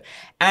against her.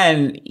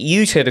 And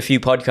you said a few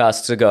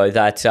podcasts ago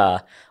that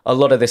a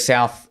lot of the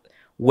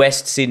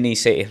southwest Sydney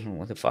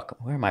what the fuck,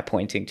 where am I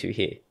pointing to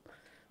here?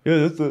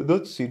 Yeah,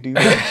 that's Sydney.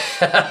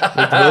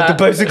 That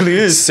basically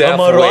is. Southwest. Am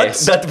I right?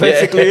 That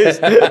basically is.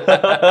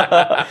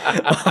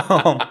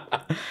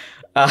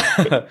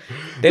 They're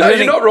No,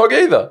 you're not wrong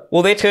either.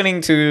 Well, they're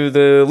turning to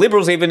the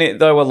Liberals, even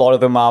though a lot of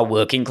them are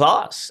working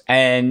class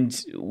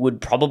and would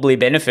probably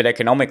benefit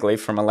economically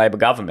from a Labor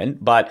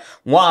government. But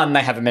one,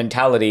 they have a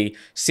mentality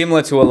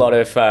similar to a lot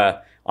of,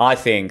 I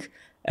think,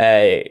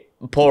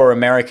 poorer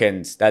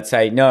Americans that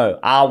say, no,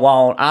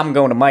 I'm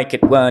going to make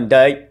it one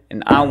day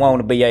and I want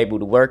to be able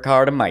to work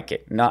hard to make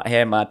it, not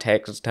have my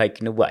taxes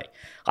taken away.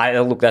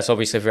 Look, that's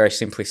obviously a very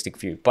simplistic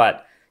view,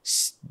 but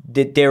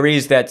there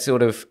is that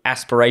sort of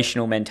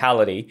aspirational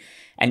mentality.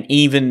 And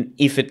even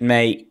if it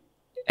may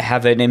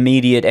have an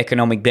immediate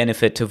economic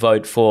benefit to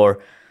vote for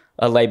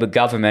a Labor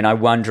government, I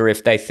wonder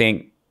if they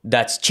think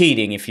that's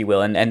cheating, if you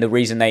will. And the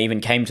reason they even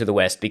came to the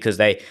West, because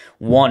they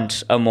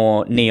want a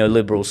more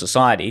neoliberal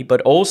society, but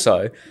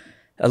also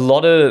a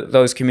lot of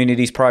those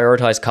communities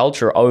prioritize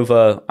culture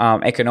over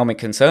economic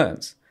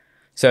concerns.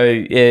 So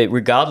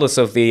regardless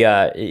of the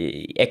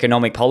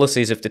economic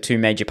policies of the two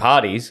major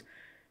parties,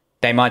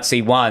 they might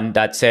see one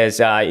that says,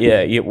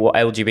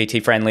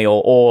 LGBT friendly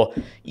or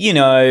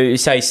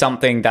say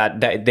something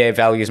that their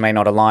values may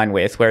not align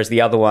with, whereas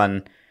the other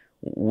one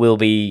will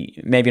be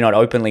maybe not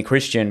openly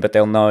Christian, but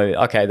they'll know,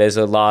 okay, there's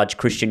a large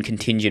Christian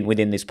contingent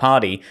within this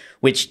party,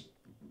 which,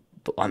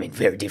 I mean,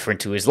 very different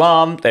to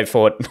Islam. They've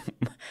fought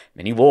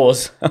many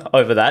wars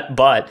over that,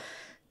 but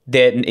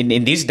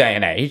in this day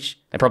and age,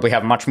 they probably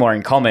have much more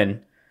in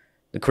common,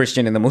 the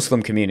Christian and the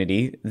Muslim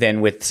community,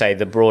 than with, say,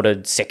 the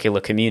broader secular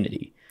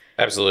community.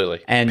 Absolutely.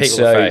 And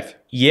people of faith.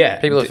 Yeah.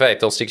 People of faith,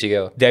 they'll stick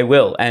together. They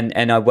will.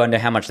 And I wonder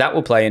how much that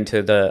will play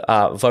into the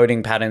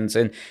voting patterns.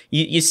 And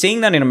you're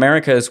seeing that in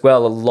America as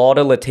well. A lot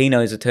of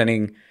Latinos are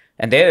turning,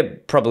 and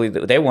they're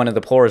one of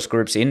the poorest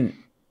groups in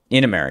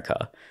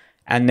America.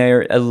 And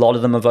a lot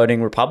of them are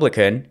voting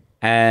Republican.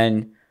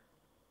 And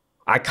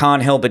I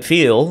can't help but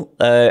feel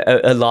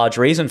a large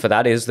reason for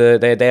that is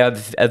they are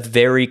a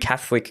very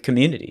Catholic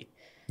community.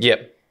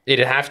 Yep.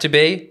 It'd have to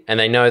be. And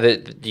they know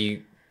that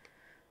you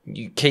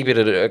keep it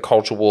at a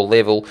cultural war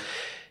level.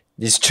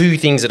 There's two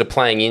things that are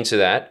playing into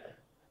that.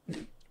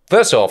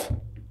 First off,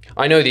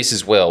 I know this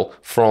as well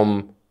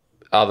from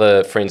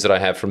other friends that I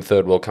have from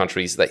third world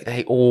countries.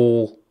 They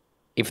all,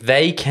 if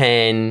they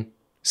can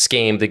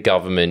scam the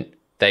government,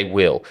 they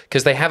will,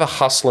 because they have a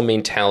hustler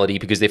mentality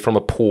because they're from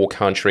a poor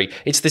country.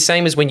 It's the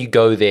same as when you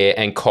go there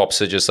and cops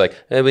are just like,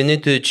 oh, we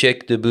need to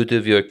check the boot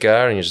of your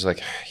car. And you're just like,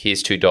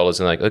 here's $2.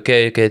 And like,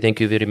 okay, thank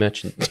you very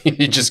much. And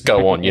you just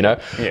go on, Yeah.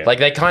 Like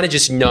they kind of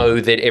just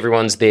know that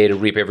everyone's there to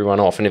rip everyone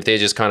off. And if they're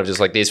just kind of just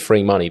like, there's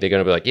free money, they're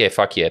going to be like, yeah,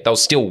 fuck yeah. They'll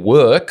still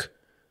work,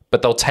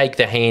 but they'll take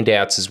the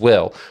handouts as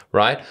well,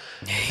 right?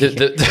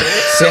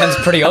 Sounds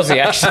pretty Aussie,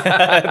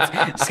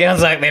 actually.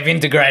 Sounds like they've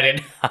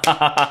integrated.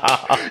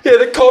 Yeah,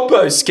 the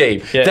compost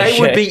scheme. Yeah, they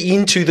would be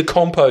into the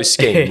compost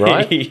scheme,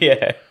 right?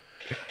 Yeah.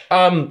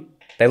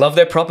 They love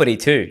their property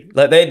too.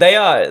 Like they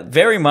are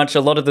very much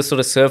a lot of the sort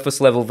of surface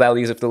level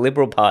values of the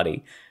Liberal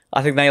Party.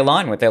 I think they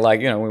align with. They're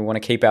like, we want to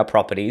keep our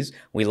properties.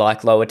 We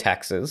like lower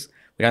taxes.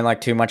 We don't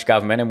like too much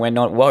government, and we're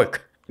not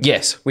woke.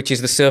 Yes. Which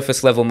is the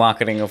surface level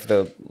marketing of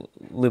the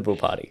Liberal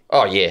Party.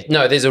 Oh, yeah.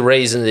 No, there's a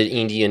reason that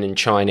Indian and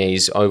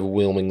Chinese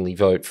overwhelmingly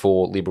vote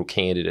for Liberal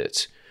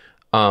candidates.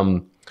 I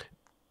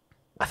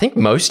think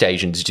most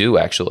Asians do,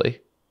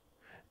 actually.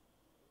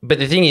 But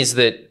the thing is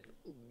that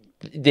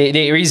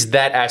there is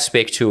that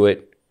aspect to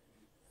it.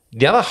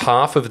 The other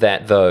half of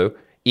that, though,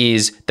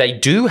 is they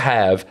do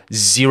have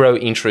zero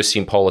interest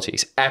in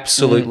politics.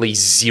 Absolutely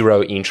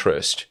zero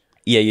interest.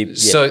 Yeah.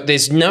 So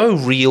there's no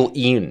real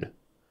in.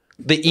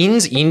 The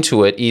ins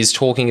into it is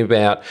talking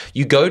about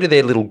you go to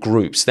their little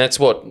groups. That's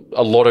what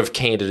a lot of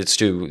candidates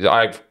do.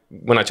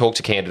 When I talk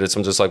to candidates,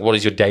 I'm just like, what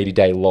is your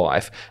day-to-day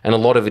life? And a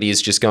lot of it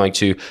is just going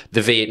to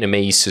the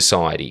Vietnamese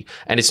society.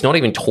 And it's not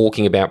even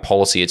talking about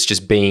policy. It's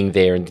just being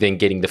there and then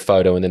getting the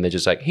photo. And then they're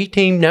just like, he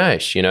team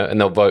nice,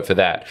 and they'll vote for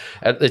that.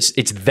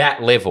 It's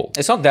that level.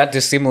 It's not that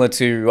dissimilar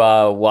to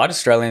white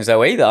Australians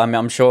though either. I mean,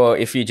 I'm sure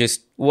if you just,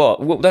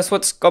 well, that's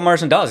what Scott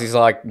Morrison does. He's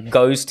like,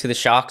 goes to the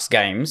Sharks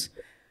games.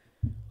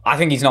 I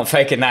think he's not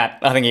faking that.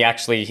 I think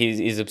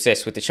he's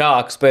obsessed with the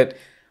Sharks. But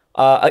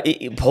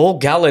Paul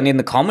Gallen in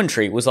the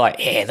commentary was like,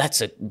 yeah,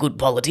 that's a good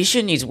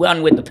politician. He's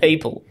one with the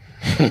people.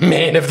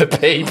 Man of the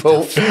people.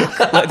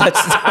 Like, that's,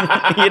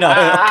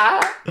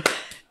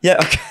 Yeah,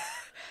 okay.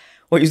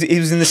 Well, he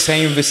was in the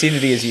same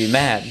vicinity as you,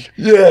 man.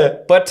 Yeah.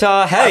 But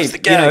hey,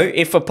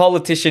 if a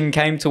politician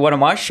came to one of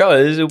my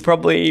shows, it would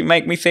probably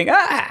make me think,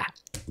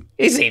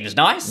 he seems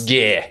nice.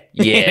 Yeah.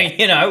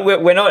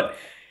 We're not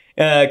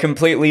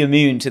completely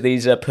immune to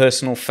these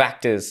personal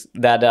factors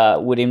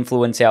that would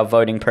influence our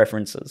voting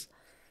preferences.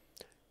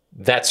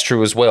 That's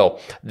true as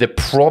well. The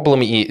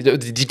problem is, the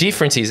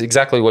difference is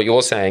exactly what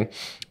you're saying.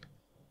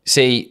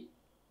 See,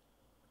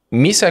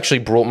 Miss actually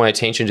brought my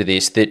attention to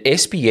this, that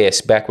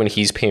SBS, back when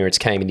his parents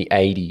came in the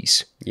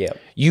 80s, yeah,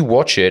 you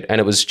watch it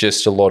and it was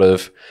just a lot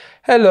of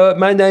Hello,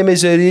 my name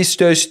is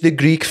Aristos, the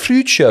Greek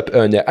fruit shop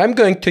owner. I'm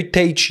going to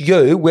teach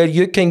you where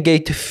you can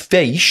get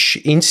fish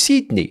in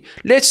Sydney.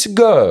 Let's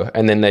go.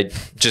 And then they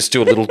just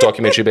do a little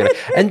documentary about it.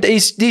 And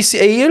is this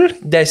ale?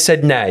 That's so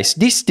nice.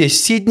 This the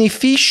Sydney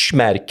fish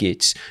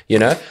markets. You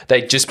know,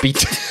 they just be...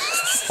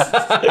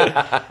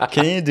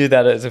 Can you do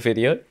that as a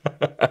video?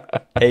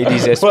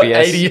 80s SBS What,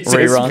 80s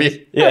reruns.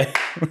 SBS? Yeah.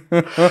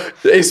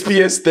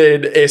 SBS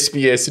then,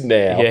 SBS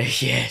now. Yeah,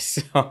 yes.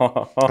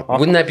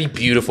 Wouldn't that be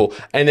beautiful?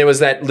 And there was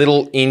that little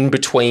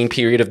in-between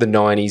period of the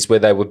 90s where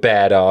they were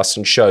badass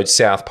and showed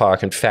South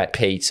Park and Fat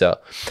Pizza.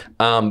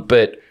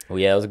 But Well,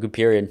 yeah, it was a good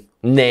period.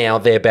 now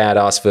their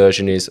badass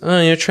version is,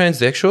 oh, you're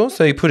transsexual?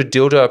 So you put a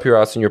dildo up your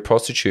ass and you're a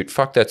prostitute.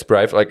 Fuck, that's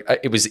brave. Like,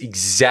 it was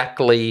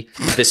exactly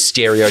the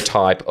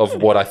stereotype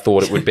of what I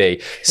thought it would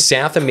be.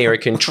 South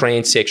American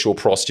transsexual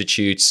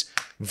prostitutes,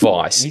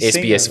 Vice, You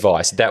seen SBS them?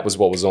 Vice. That was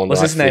what was on.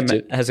 What's I his name?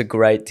 flipped it. Has a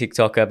great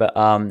TikToker, but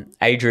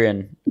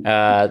Adrian,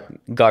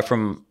 guy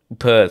from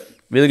Perth,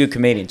 really good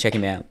comedian. Check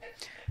him out,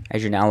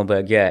 Adrian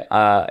Allenberg.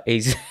 Yeah,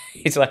 he's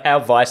like how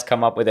Vice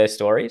come up with their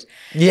stories.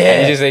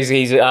 Yeah. And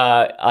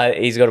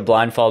he's got a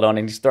blindfold on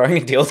and he's throwing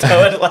a dildo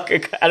at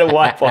at a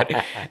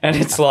whiteboard, and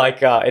it's like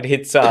it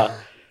hits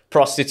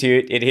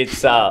prostitute, it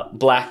hits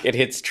black, it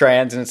hits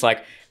trans, and it's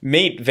like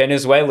meet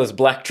Venezuela's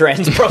black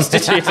trans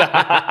prostitute.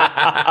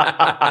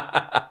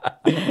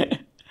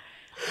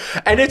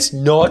 And it's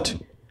not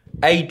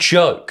a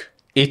joke.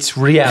 It's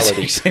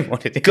reality. Exactly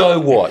what it is. Go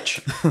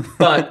watch.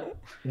 But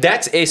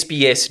that's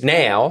SBS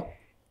now.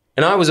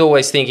 And I was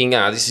always thinking,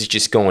 this is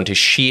just going to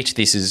shit.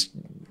 This is,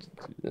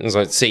 as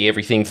I see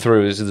everything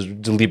through as a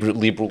deliberate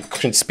liberal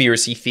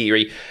conspiracy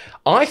theory.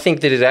 I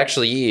think that it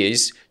actually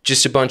is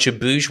just a bunch of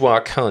bourgeois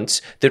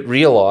cunts that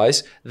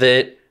realise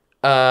that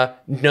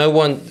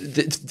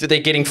they're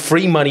getting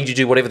free money to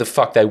do whatever the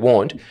fuck they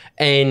want,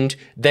 and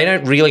they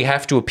don't really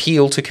have to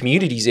appeal to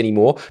communities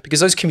anymore because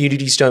those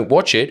communities don't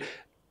watch it.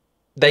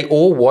 They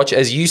all watch,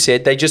 as you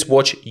said, they just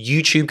watch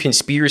YouTube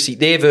conspiracy,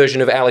 their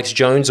version of Alex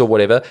Jones or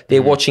whatever.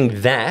 They're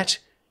watching that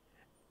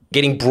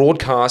getting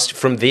broadcast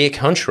from their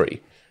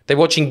country. They're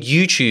watching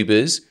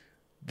YouTubers,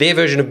 their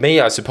version of me,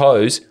 I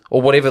suppose,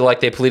 or whatever like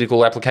their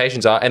political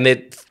applications are, and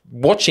they're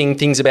watching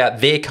things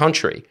about their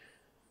country.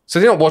 So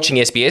they're not watching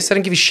SBS. They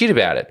don't give a shit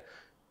about it.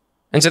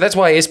 And so that's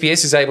why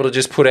SBS is able to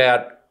just put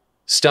out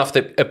stuff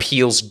that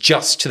appeals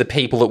just to the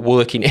people that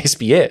work in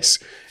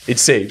SBS, it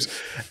seems.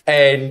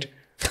 And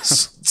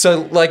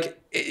so,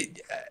 like,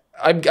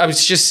 I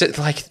was just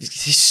like,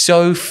 there's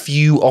so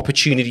few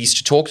opportunities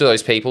to talk to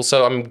those people.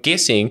 So I'm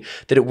guessing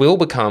that it will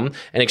become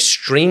an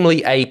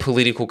extremely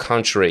apolitical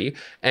country.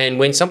 And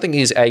when something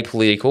is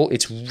apolitical,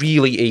 it's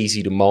really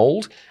easy to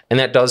mold. And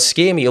that does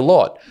scare me a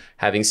lot.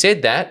 Having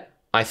said that,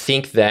 I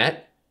think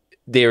that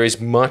there is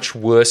much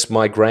worse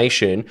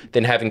migration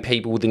than having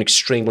people with an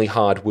extremely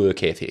hard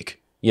work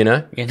ethic, you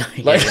know? You're not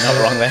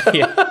wrong there.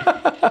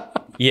 Yeah.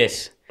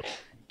 Yes.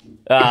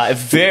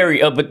 Very,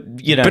 but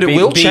you know, But it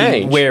will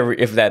change. Aware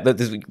of that.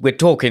 We're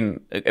talking.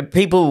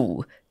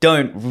 People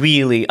don't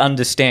really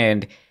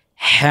understand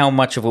how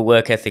much of a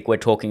work ethic we're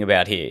talking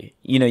about here.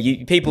 You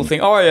know, people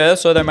think, oh yeah,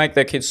 so they make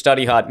their kids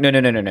study hard.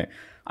 No.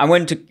 I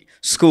went to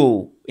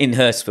school in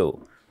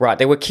Hurstville. Right,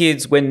 there were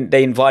kids when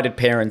they invited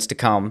parents to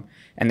come,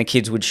 and the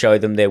kids would show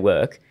them their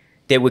work.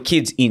 There were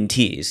kids in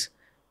tears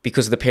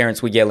because the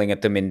parents were yelling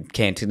at them in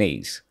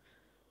Cantonese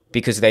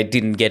because they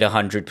didn't get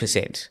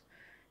 100%,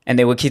 and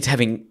there were kids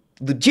having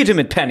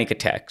legitimate panic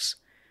attacks.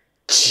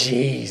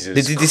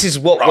 Jesus. This is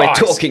what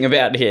Christ. we're talking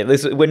about here.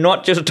 We're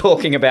not just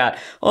talking about,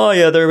 oh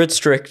yeah, they're a bit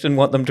strict and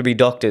want them to be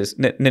doctors.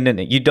 No.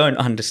 You don't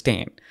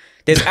understand.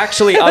 There's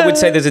actually, I would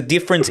say there's a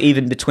difference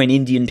even between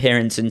Indian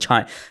parents and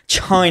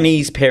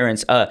Chinese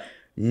parents are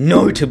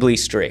notably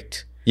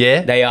strict.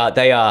 Yeah? They are,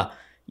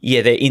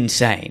 yeah, they're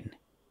insane.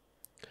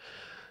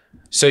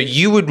 So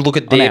you would look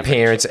at their average.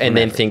 parents and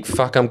then think,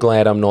 fuck, I'm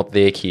glad I'm not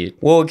their kid.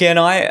 Well, again,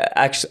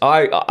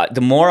 I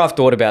the more I've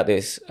thought about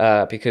this,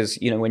 because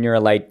you know when you're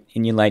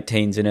in your late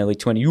teens and early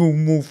 20s, oh,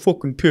 my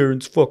fucking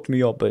parents fucked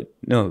me up. But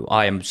no,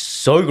 I am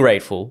so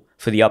grateful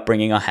for the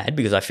upbringing I had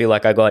because I feel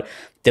like I got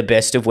the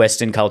best of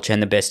Western culture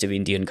and the best of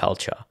Indian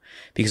culture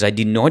because I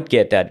did not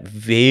get that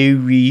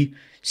very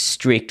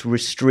strict,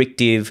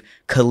 restrictive,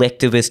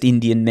 collectivist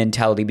Indian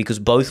mentality because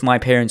both my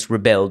parents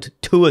rebelled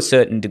to a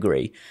certain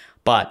degree.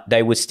 But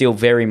they were still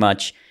very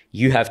much,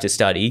 you have to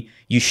study,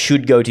 you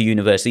should go to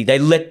university. They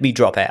let me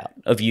drop out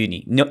of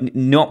uni.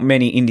 Not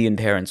many Indian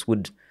parents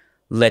would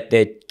let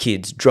their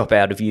kids drop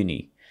out of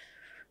uni.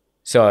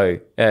 So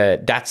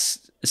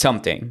that's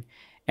something.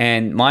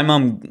 And my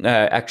mum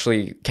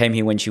actually came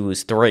here when she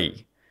was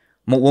 3.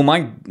 Well,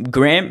 my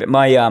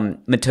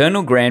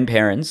maternal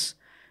grandparents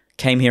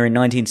came here in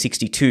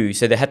 1962.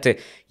 So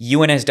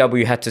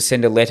UNSW had to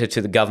send a letter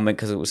to the government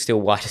because it was still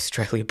white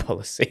Australia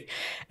policy.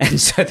 And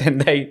so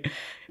then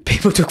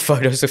people took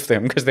photos of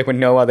them because there were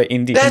no other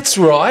Indians. That's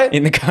right.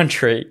 In the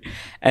country.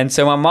 And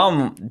so my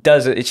mum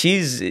does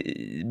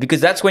it.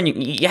 Because that's when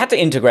you had to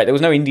integrate. There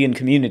was no Indian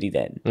community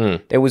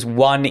then. There was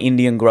one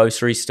Indian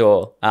grocery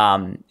store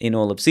in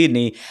all of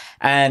Sydney.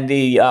 And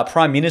the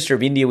Prime Minister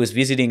of India was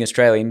visiting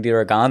Australia,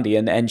 Indira Gandhi,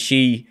 and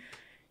she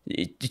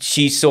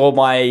saw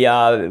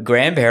my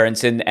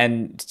grandparents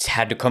and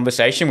had a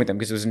conversation with them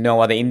because there was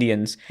no other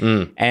Indians.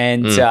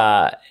 And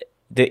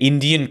the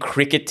Indian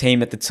cricket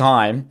team at the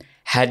time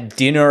had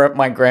dinner at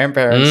my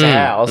grandparents'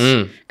 house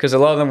because a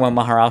lot of them were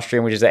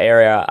Maharashtrian, which is the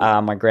area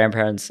my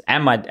grandparents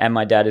and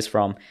my dad is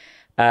from.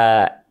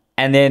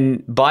 And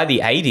then by the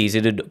 80s,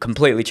 it had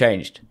completely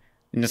changed.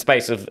 In the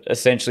space of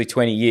essentially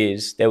 20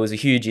 years, there was a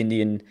huge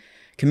Indian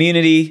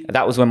community.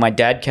 That was when my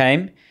dad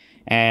came.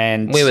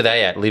 And where were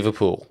they at?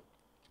 Liverpool?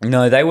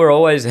 No, they were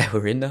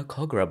in the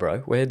Cogra, bro.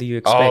 Where do you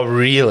expect? Oh,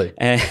 really?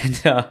 And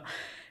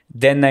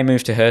then they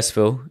moved to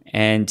Hurstville,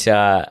 and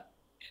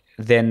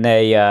then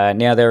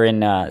now they're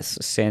in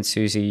Sans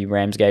Souci,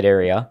 Ramsgate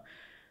area.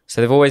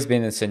 So they've always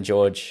been in St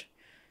George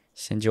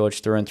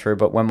through and through.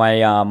 But when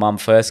my mum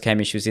first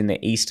came, she was in the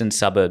eastern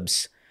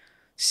suburbs.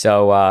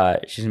 So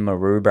she's in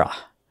Maroubra.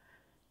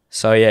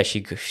 So yeah,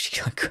 she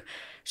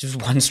was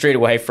one street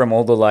away from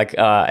all the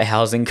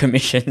housing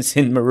commissions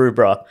in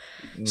Maroubra.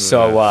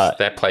 So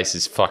that place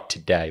is fucked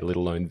today, let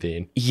alone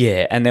then.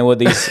 Yeah, and there were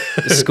these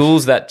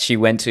schools that she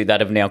went to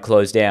that have now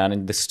closed down,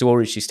 and the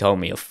stories she's told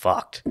me are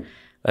fucked.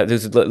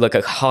 There's like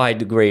a high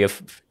degree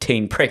of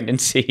teen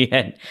pregnancy,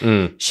 and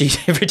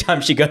every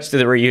time she goes to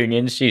the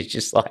reunions, she's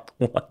just like,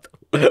 what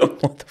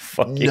the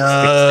fuck is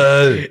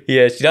this?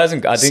 Yeah, she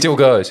doesn't. I think, still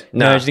goes.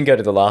 No, she didn't go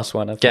to the last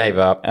one. I think. Gave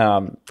up.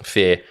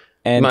 Fair.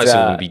 And, most of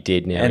them would be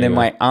dead now. And then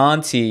my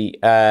auntie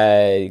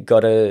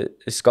got a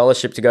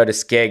scholarship to go to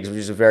Skeggs, which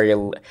is a very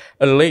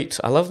elite.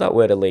 I love that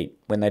word elite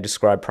when they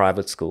describe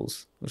private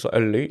schools. It was like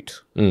elite.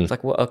 It's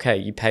like, well, okay,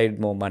 you paid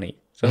more money.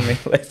 So I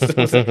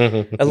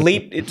mean,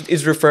 elite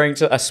is referring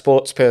to a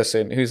sports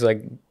person who's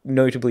like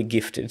notably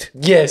gifted.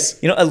 Yes.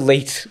 You're not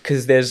elite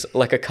because there's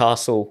like a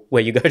castle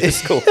where you go to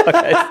school.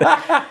 Okay.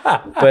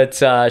 But she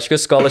got a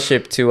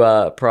scholarship to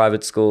a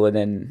private school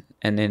and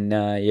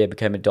then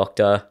became a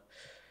doctor.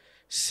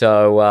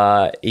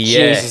 So,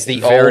 Jesus,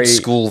 the old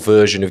school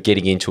version of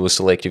getting into a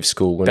selective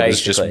school when it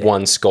was just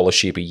one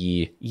scholarship a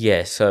year.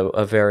 Yeah, so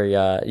a very,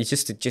 it's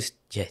just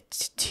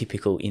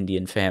typical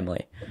Indian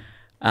family.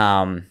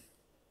 But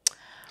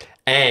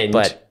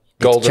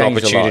golden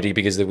opportunity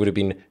because there would have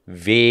been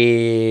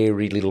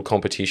very little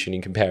competition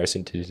in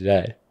comparison to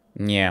today.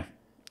 Yeah.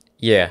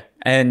 Yeah.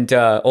 And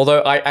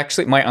although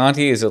my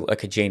auntie is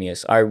like a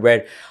genius.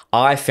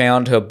 I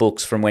found her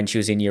books from when she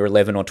was in year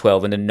 11 or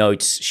 12 and the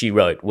notes she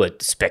wrote were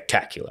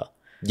spectacular.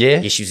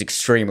 Yeah? She was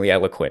extremely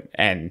eloquent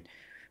and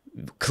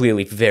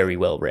clearly very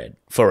well read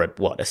for a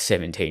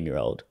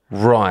 17-year-old.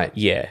 Right.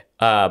 Yeah.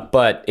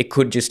 But it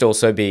could just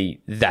also be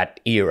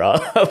that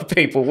era of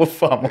people were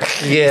far more,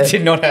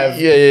 did not have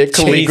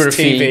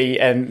calligraphy, TV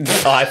and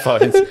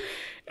iPhones.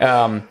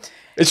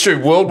 It's true.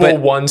 World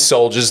War I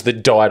soldiers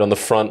that died on the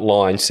front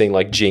line seem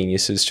like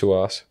geniuses to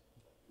us.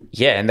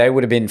 Yeah, and they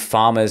would have been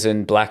farmers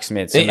and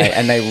blacksmiths,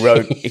 and they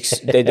wrote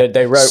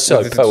they wrote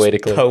so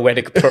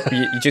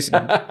poetically, just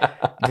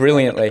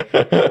brilliantly.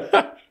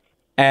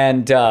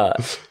 And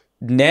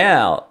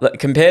now,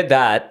 compare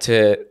that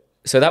to.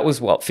 So that was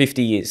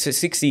 50 years, so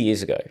 60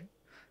 years ago.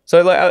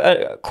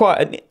 So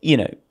quite,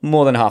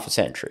 more than half a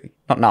century,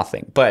 not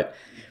nothing. But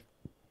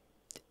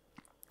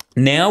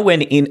now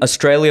when in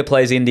Australia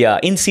plays India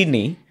in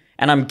Sydney,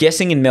 and I'm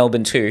guessing in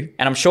Melbourne too,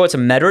 and I'm sure it's a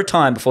matter of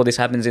time before this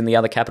happens in the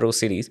other capital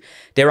cities,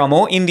 there are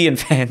more Indian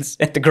fans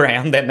at the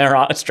ground than there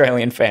are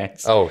Australian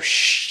fans. Oh,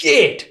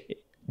 shit.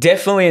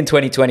 Definitely in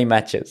 2020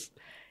 matches.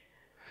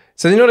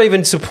 So they're not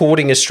even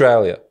supporting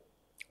Australia.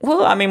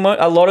 Well, I mean,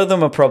 a lot of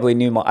them are probably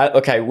new.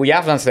 Okay, we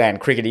have to understand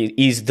cricket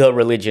is the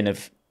religion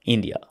of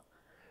India.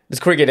 There's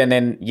cricket and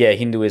then,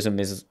 Hinduism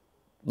is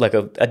like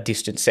a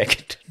distant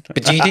second.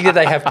 But do you think that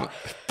they have...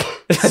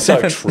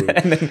 So true.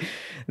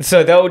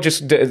 So they'll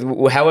just,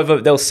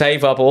 however, they'll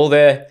save up all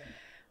their,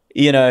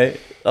 a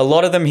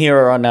lot of them here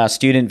are on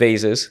student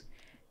visas.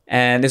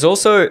 And there's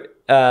also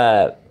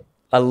a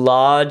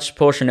large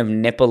portion of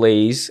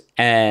Nepalese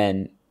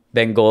and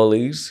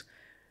Bengalis.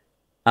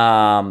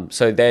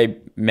 So they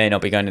may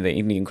not be going to the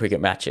Indian cricket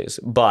matches,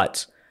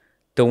 but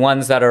the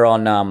ones that are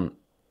on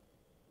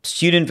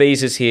student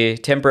visas here,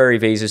 temporary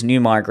visas, new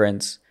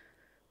migrants,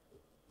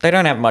 they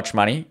don't have much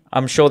money.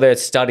 I'm sure they're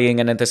studying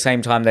and at the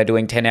same time they're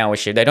doing 10-hour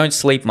shift. They don't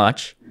sleep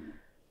much.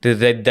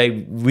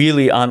 They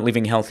really aren't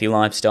living healthy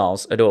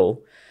lifestyles at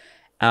all.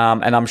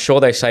 And I'm sure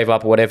they save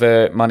up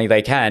whatever money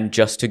they can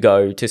just to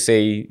go to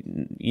see,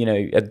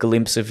 a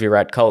glimpse of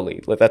Virat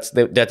Kohli. Like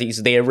that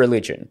is their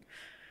religion.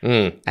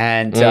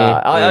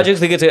 I just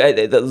think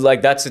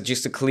it's that's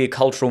just a clear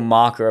cultural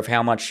marker of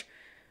how much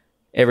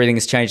everything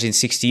has changed in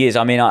 60 years.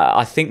 I mean,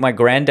 I think my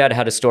granddad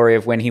had a story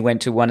of when he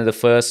went to one of the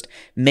first,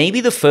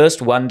 maybe the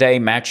first one-day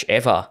match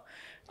ever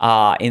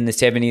in the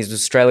 70s,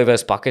 Australia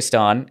versus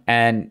Pakistan.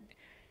 And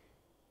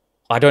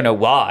I don't know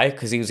why,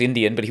 because he was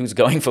Indian, but he was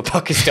going for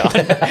Pakistan.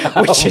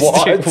 Which is,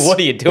 what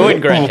are you doing,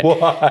 Grant?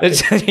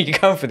 You're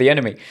going for the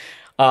enemy.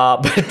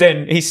 But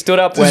then he stood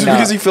up when...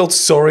 because he felt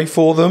sorry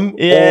for them?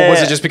 Yeah. Or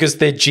was it just because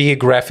they're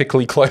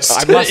geographically close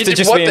I to must have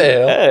just been... the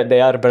hell? They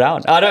are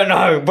brown. I don't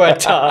know,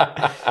 but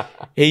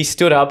he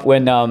stood up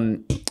when... I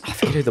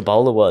forget who the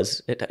bowler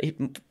was.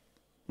 It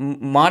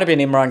might have been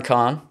Imran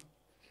Khan.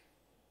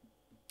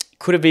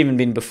 Could have even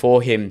been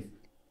before him.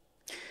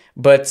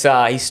 But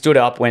he stood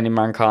up when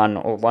Imran Khan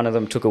or one of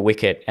them took a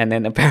wicket, and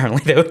then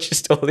apparently there were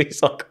just all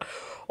these like...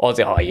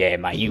 oh yeah,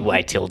 mate, you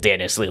wait till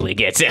Dennis Lilly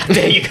gets out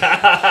there. You go.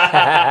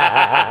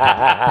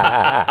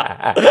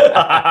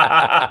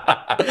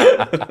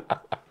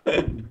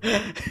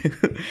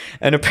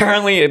 And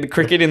apparently the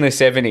cricket in the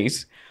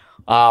 70s,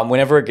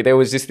 whenever there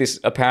was this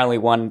apparently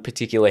one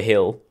particular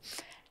hill,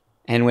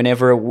 and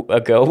whenever a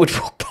girl would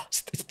walk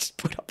past, they just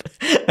put up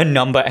a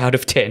number out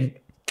of 10.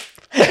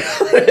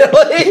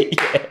 Really?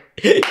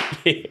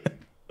 Yeah.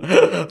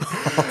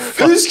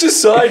 Who's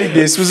deciding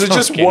this? Was it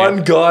just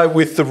one guy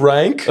with the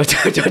rank? I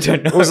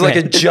don't know. It was like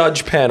a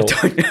judge panel.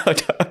 I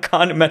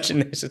can't imagine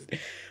this. I'm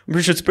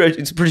pretty sure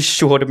it's a pretty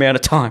short amount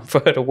of time for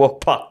her to walk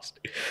past.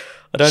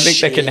 I don't think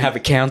they can have a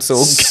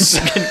council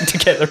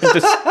together and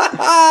just...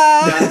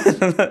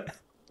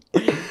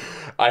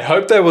 I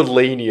hope they were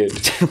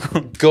lenient.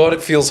 God,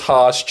 it feels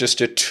harsh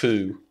just a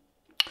 2.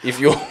 If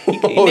you're...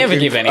 You never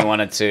give anyone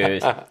a 2.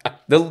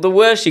 The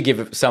worst you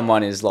give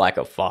someone is like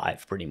a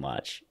 5, pretty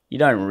much. You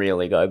don't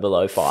really go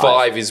below 5.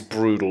 5 is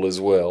brutal as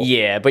well.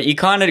 Yeah, but you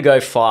kind of go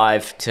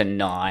 5 to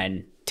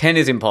 9. 10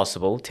 is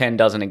impossible. 10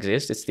 doesn't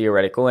exist. It's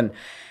theoretical, and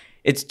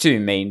it's too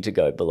mean to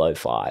go below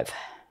 5.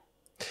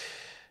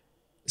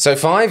 So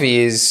 5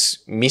 is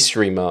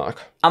mystery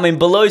mark. I mean,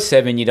 below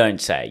 7 you don't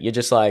say. You're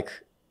just like...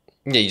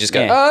 Yeah, you just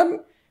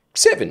go,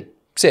 7.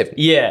 7.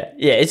 Yeah,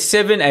 it's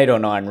 7, 8 or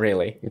 9,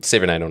 really. It's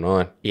 7, 8 or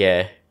 9.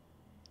 Yeah.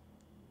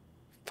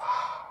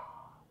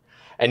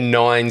 And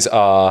 9s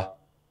are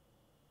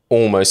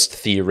almost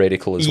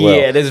theoretical as well.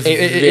 Yeah, there's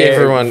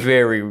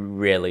very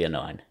rarely a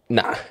 9.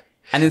 Nah.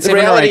 And then the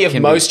reality of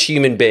most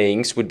human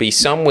beings would be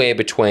somewhere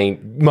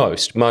between,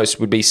 most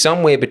would be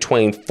somewhere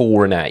between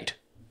 4 and 8.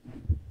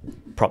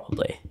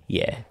 Probably,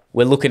 yeah.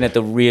 We're looking at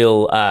the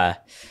real,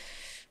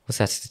 what's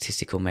that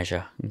statistical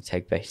measure?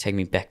 Take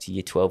me back to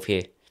year 12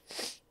 here.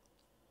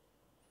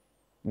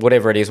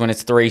 Whatever it is, when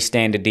it's 3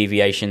 standard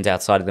deviations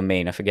outside of the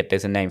mean. I forget,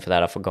 there's a name for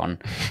that, I've forgotten.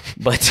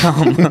 But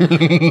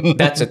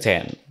that's a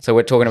 10. So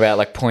we're talking about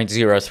like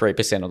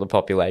 0.03% of the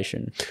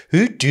population.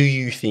 Who do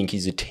you think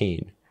is a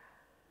 10?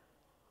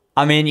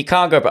 I mean, you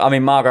can't go... I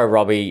mean, Margot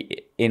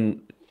Robbie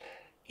in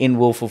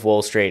Wolf of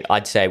Wall Street,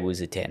 I'd say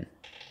was a 10.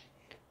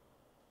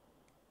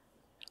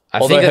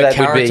 Although her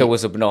character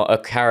was a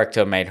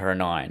character made her a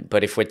 9.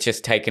 But if we're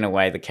just taking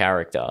away the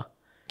character...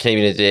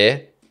 Keeping it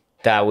there?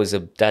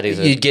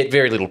 You'd get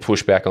very little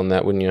pushback on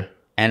that, wouldn't you?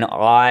 And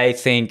I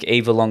think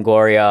Eva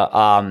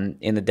Longoria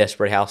in the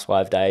Desperate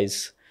Housewife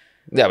days.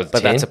 That was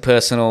 10.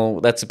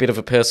 That's a bit of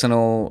a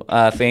personal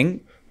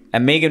thing.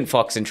 And Megan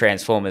Fox in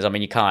Transformers, I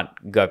mean, you can't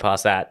go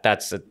past that.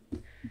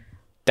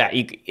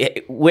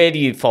 Where do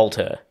you fault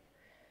her?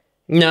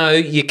 No,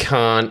 you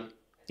can't.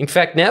 In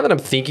fact, now that I'm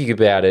thinking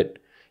about it,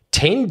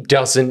 10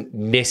 doesn't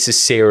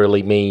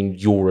necessarily mean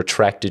you're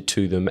attracted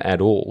to them at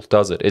all,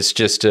 does it? It's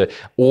just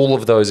all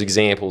of those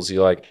examples,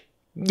 you're like,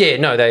 yeah,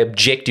 no, they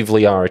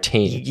objectively are a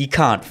 10. You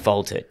can't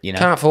fault it, you know?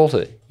 Can't fault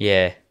it.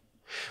 Yeah.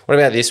 What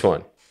about this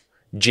one?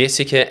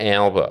 Jessica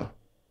Alba.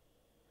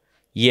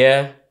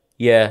 Yeah.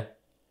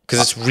 Because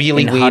it's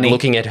really weird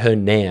looking at her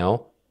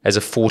now as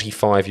a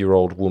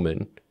 45-year-old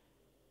woman,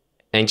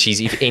 and she's,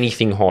 if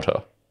anything,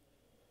 hotter.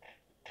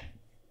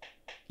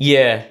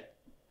 Yeah.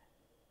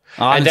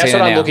 And that's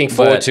what I'm looking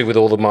forward to with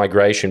all the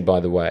migration, by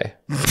the way.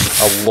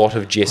 A lot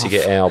of Jessica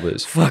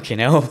Albas. Fucking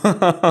hell.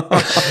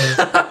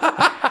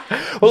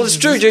 Well, it's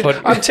true, dude.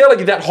 I'm telling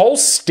you, that whole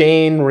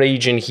Stan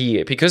region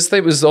here, because they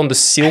was on the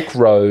Silk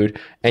Road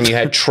and you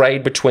had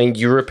trade between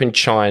Europe and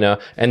China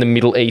and the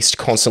Middle East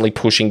constantly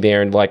pushing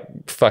there and like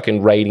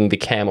fucking raiding the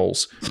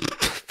camels.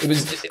 It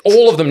was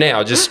all of them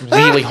now just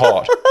really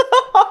hot.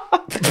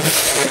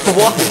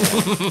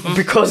 What?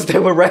 Because they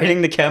were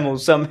raiding the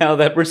camels, somehow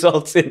that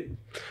results in...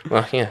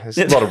 Well, yeah, there's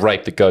a lot of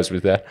rape that goes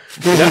with that.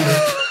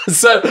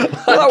 So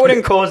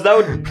that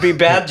would be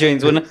bad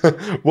genes, wouldn't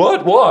it?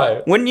 What?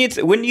 Why? Wouldn't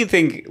you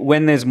think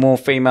when there's more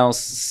female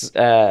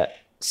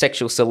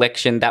sexual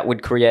selection, that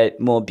would create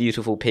more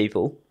beautiful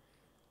people?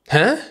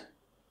 Huh?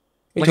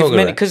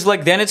 Because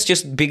then it's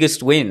just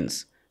biggest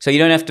wins. So you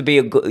don't have to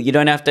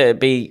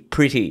be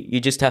pretty. You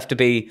just have to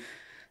be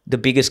the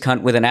biggest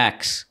cunt with an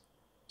axe.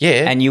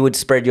 Yeah. And you would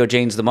spread your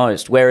genes the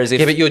most. Whereas if...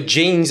 Yeah, but your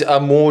genes are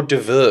more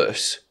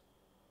diverse.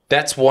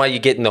 That's why you're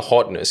getting the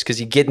hotness,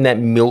 because you're getting that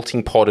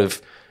melting pot of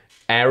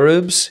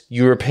Arabs,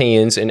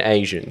 Europeans, and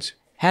Asians.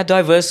 How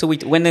diverse are we?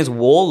 When there's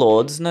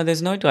warlords, no,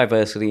 there's no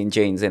diversity in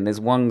genes. And there's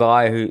one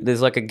guy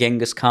there's like a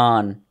Genghis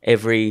Khan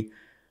every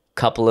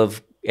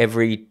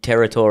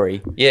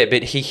territory. Yeah,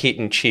 but he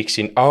hitting chicks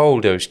in all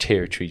those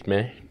territories,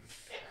 man.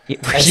 Yeah,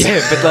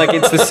 but like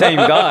it's the same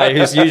guy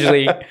who's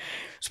usually.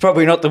 It's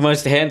probably not the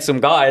most handsome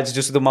guy. It's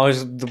just the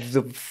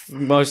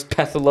most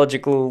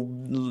pathological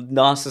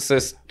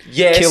narcissist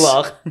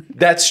killer.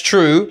 That's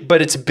true,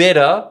 but it's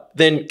better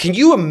than... Can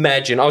you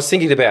imagine... I was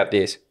thinking about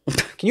this.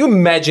 Can you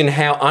imagine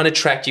how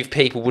unattractive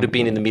people would have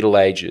been in the Middle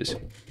Ages?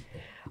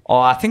 Oh,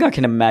 I think I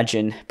can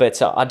imagine, but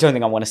I don't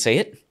think I want to see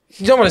it.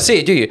 You don't want to see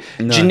it, do you?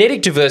 No.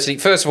 Genetic diversity...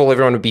 First of all,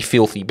 everyone would be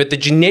filthy, but the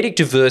genetic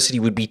diversity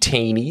would be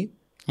teeny.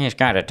 He's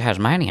going to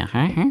Tasmania,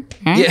 huh?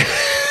 Yeah.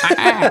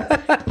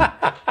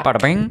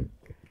 Bada bing.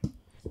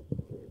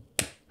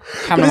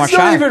 Come But to my it's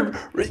not show. even...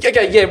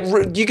 Okay,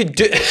 yeah, you could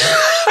do...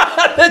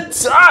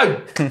 That's...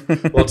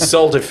 Well, it's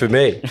sold it for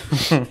me.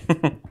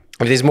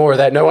 If there's more of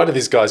that, no wonder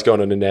this guy's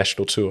gone on a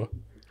national tour.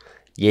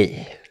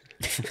 Yeah.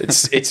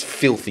 It's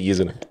filthy,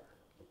 isn't it?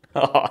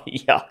 Oh,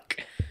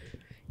 yuck.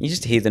 You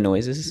just hear the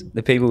noises.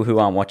 The people who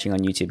aren't watching on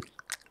YouTube.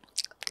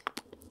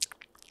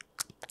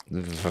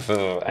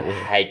 I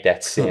hate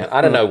that sound.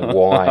 I don't know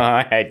why.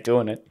 I hate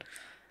doing it.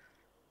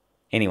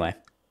 Anyway.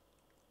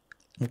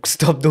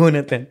 Stop doing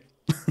it then.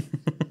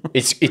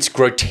 It's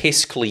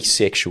grotesquely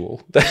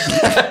sexual.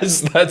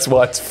 That's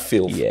why it's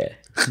filth. Yeah.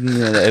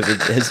 No, it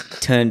has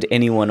turned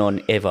anyone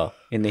on ever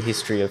in the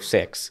history of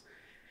sex.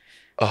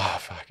 Oh,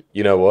 fuck.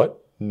 You know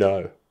what?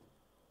 No.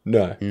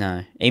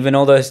 No. Even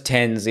all those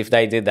 10s, if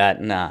they did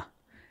that, nah.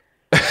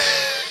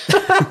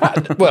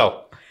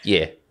 Well,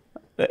 yeah.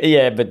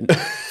 Yeah, but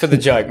for the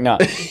joke, no.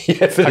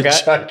 Yeah, for the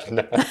joke,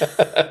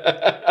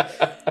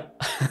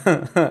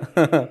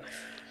 no.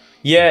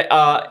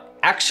 Yeah,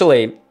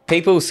 actually,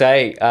 people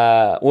say,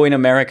 well, in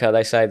America,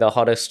 they say the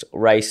hottest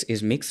race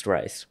is mixed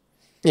race.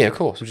 Yeah, of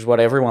course. Which is what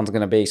everyone's going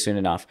to be soon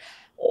enough.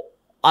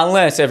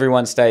 Unless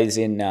everyone stays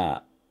in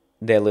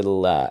their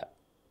little,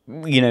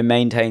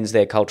 maintains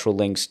their cultural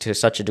links to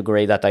such a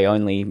degree that they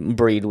only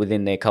breed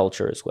within their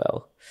culture as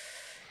well.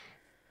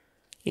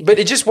 But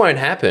it just won't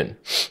happen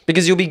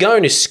because you'll be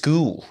going to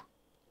school.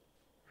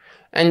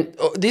 And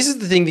this is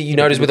the thing that you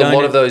notice with a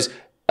lot of those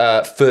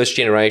first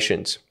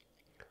generations.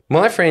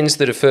 My friends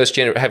that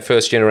are have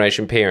first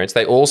generation parents,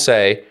 they all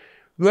say,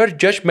 "You are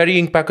just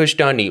marrying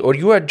Pakistani," or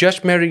 "You are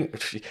just marrying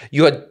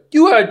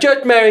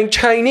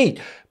Chinese."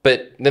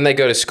 But then they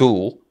go to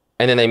school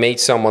and then they meet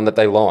someone that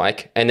they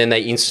like and then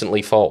they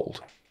instantly fold.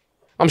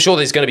 I'm sure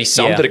there's going to be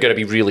some that are going to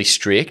be really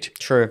strict.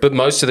 True. But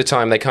most of the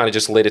time they kind of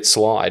just let it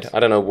slide. I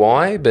don't know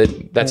why,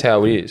 but that's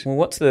how it is. Well,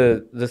 what's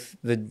the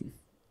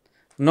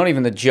not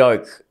even the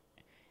joke?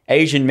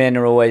 Asian men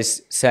are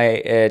always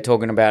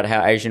talking about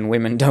how Asian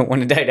women don't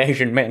want to date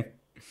Asian men.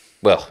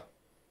 Well,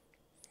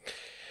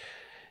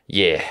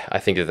 yeah, I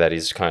think that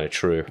is kind of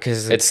true.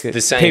 Because it's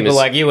the same people as,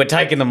 like you are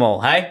taking them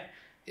all, hey?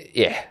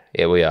 Yeah,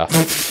 we are.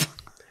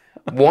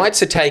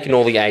 Whites are taking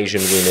all the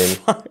Asian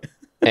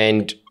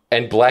women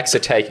and blacks are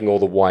taking all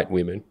the white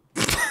women.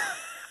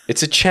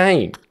 It's a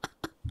chain.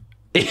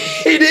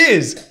 It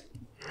is.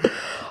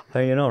 Oh,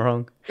 you're not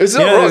wrong. It's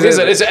not wrong, is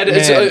it?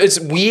 It's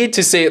weird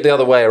to see it the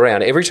other way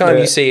around. Every time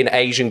you see an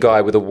Asian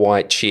guy with a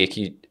white chick,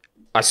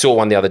 I saw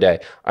one the other day.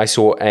 I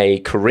saw a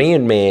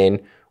Korean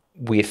man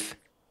with,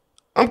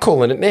 I'm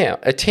calling it now,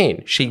 a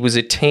 10. She was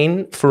a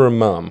 10 for a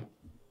mum.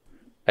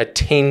 A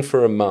 10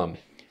 for a mum.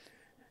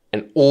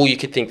 And all you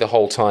could think the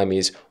whole time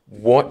is,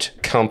 what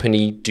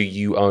company do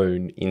you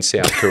own in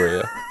South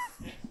Korea?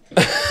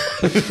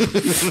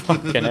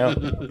 Fucking hell.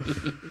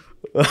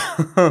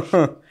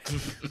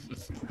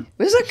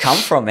 Where does that come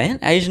from, man?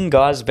 Asian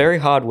guys, very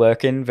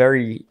hardworking,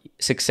 very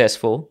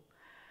successful.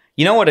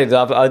 You know what it is?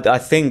 I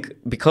think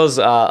because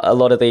a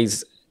lot of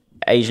these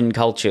Asian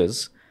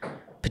cultures,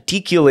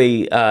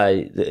 particularly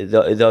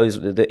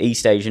the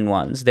East Asian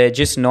ones, they're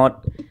just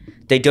not...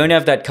 They don't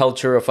have that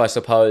culture of, I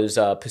suppose,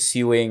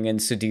 pursuing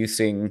and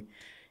seducing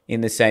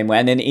in the same way.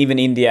 And then even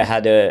India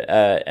had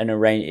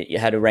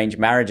arranged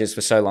marriages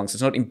for so long, so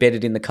it's not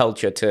embedded in the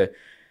culture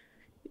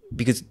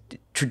because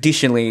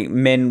traditionally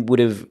men would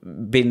have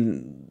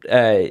been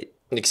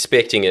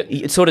expecting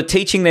it, sort of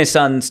teaching their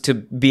sons to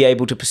be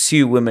able to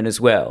pursue women as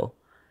well,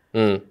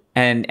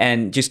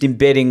 and just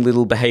embedding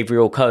little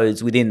behavioral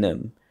codes within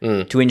them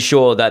to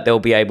ensure that they'll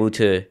be able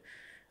to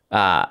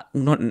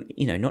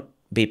not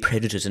be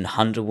predators and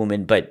hunt a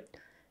woman, but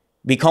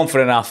be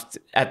confident enough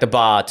at the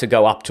bar to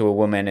go up to a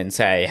woman and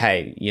say,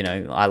 "Hey,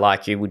 I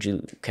like you.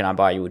 Can I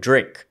buy you a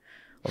drink?"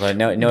 Although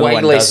no way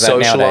one less does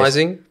that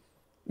socializing. Nowadays.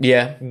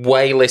 Yeah,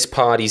 way less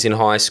parties in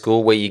high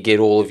school where you get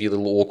all of your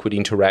little awkward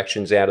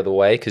interactions out of the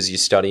way because you're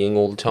studying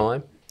all the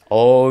time.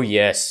 Oh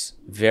yes,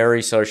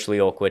 very socially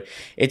awkward.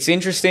 It's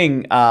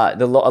interesting. A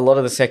lot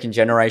of the second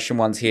generation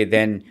ones here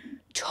then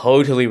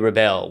totally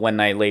rebel when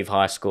they leave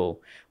high school.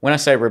 When I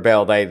say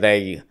rebel,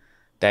 they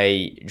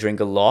drink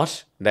a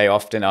lot. They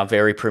often are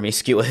very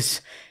promiscuous,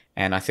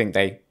 and I think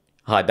they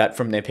hide that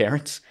from their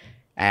parents.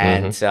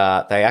 And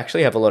they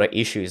actually have a lot of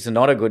issues. It's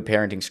not a good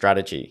parenting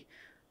strategy.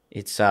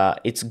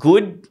 It's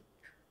good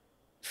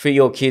for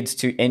your kids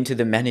to enter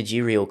the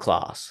managerial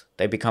class.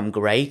 They become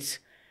great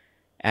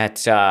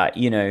at,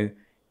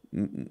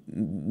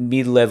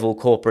 mid-level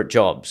corporate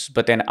jobs.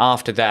 But then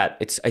after that,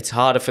 it's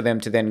harder for them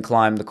to then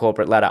climb the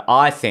corporate ladder,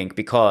 I think,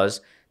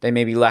 because they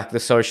maybe lack the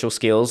social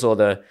skills or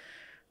the...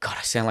 God,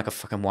 I sound like a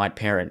fucking white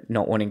parent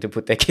not wanting to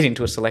put their kid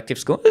into a selective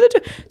school.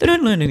 They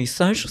don't learn any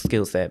social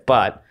skills there.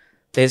 But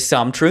there's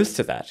some truth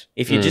to that.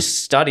 If you're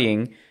just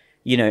studying,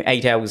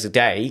 8 hours a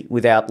day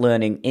without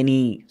learning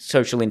any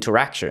social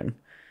interaction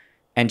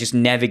and just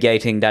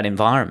navigating that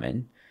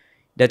environment,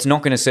 that's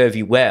not going to serve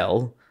you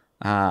well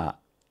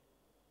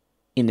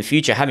in the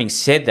future. Having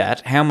said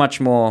that, how much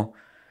more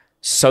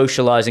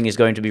socializing is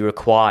going to be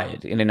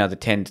required in another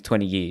 10 to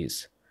 20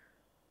 years?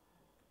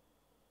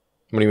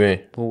 What do you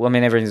mean? Well, I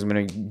mean, everything's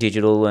going to be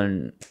digital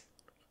and,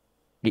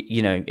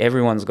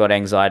 everyone's got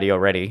anxiety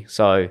already.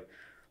 So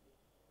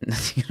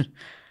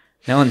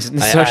no one's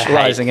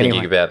socializing I hate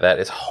anyway. thinking about that.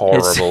 It's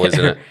horrible,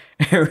 isn't it?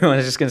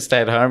 Everyone's just going to stay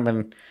at home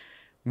and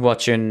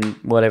watching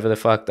whatever the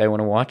fuck they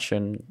want to watch.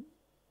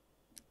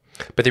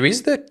 But there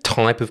is that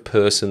type of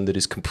person that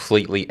is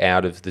completely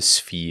out of the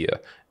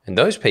sphere. And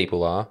those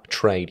people are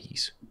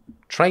tradies.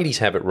 Tradies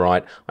have it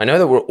right. I know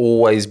that we're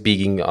always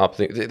bigging up.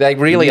 They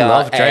really You are.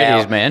 love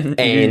tradies, man.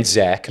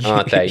 Anzac,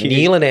 aren't they?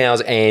 Neil and ours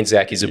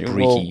Anzac is a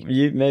bricky.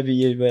 Well, maybe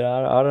you, but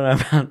I don't know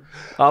about...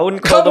 I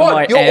wouldn't call Come them on,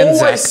 my you're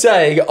Anzac. always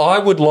saying I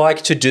would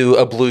like to do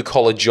a blue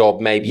collar job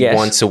maybe Yes.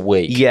 once a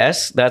week.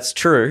 Yes, that's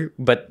true,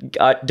 but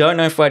I don't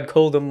know if I'd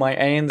call them my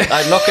Anzac.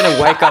 I'm not going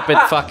to wake up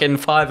at fucking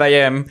 5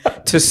 a.m.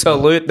 to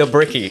salute the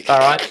bricky, all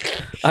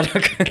right?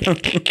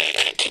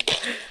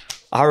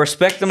 I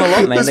respect them a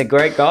lot, man. They're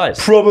great guys.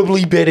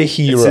 Probably better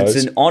heroes.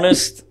 It's an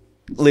honest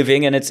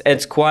living, and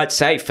it's quite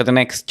safe for the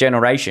next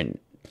generation.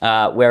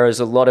 Whereas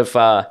a lot of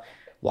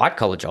white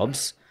collar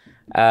jobs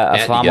are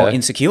far more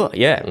insecure.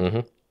 Yeah.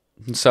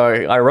 Mm-hmm. So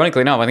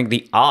ironically enough, I think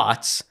the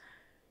arts,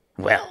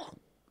 well,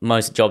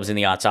 most jobs in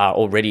the arts are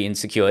already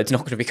insecure. It's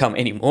not going to become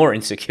any more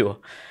insecure.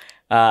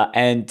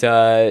 And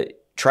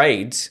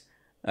trades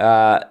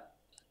are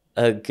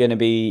going to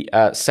be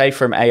safe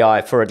from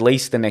AI for at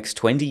least the next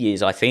 20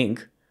 years, I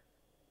think.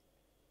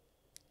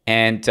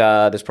 And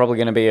there's probably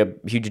going to be a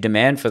huge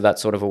demand for that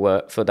sort of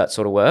work,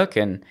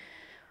 and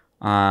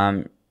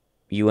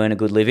you earn a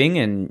good living,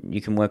 and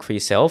you can work for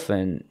yourself.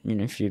 And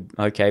if you're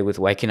okay with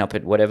waking up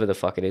at whatever the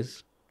fuck it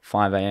is,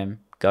 5 a.m.,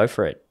 go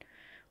for it.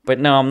 But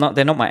no, I'm not.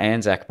 They're not my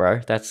Anzac, bro.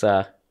 That's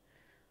don't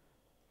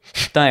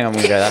think I'm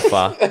gonna go that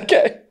far.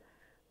 Okay.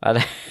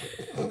 Kind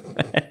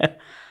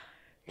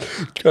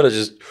of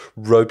just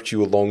roped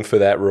you along for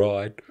that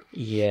ride.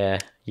 Yeah.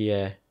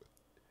 You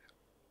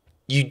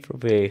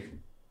Probably.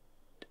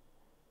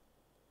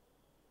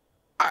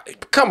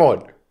 Come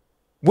on.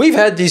 We've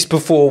had this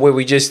before where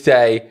we just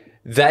say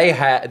they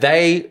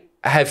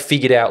have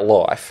figured out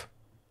life.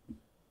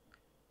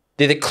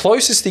 They're the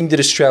closest thing that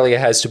Australia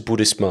has to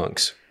Buddhist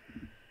monks.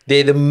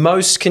 They're the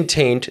most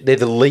content. They're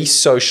the least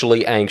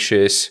socially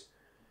anxious.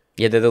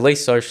 Yeah, they're the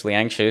least socially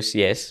anxious,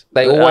 yes.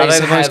 They But always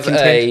are they the most have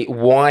content? a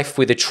wife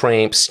with a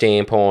tramp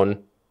stamp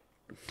on.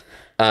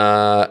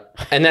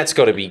 And that's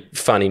got to be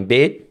fun in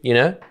bed,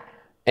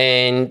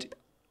 And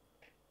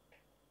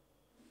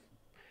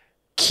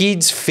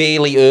kids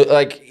fairly They're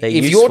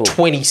if useful. you're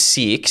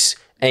 26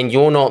 and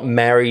you're not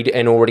married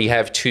and already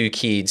have 2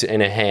 kids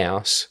and a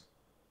house,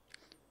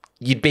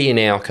 you'd be an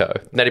alco.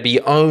 That'd be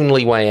your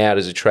only way out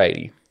as a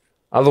tradie.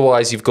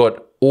 Otherwise, you've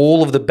got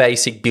all of the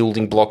basic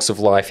building blocks of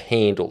life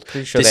handled.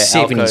 Pretty sure the they're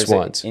 70s alcos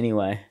ones.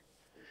 anyway.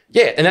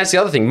 Yeah, and that's the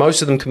other thing.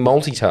 Most of them can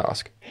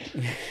multitask.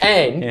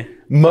 And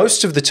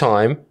most of the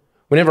time,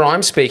 whenever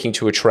I'm speaking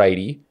to a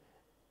tradie,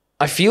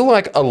 I feel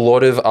like a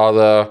lot of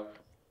other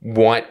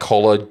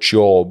white-collar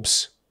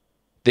jobs,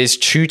 there's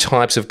 2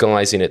 types of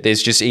guys in it.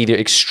 There's just either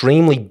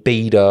extremely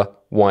beta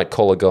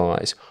white-collar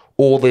guys,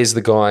 or there's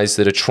the guys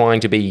that are trying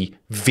to be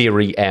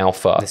very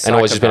alpha. And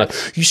always just been like,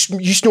 you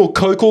snort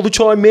coke all the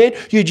time, man?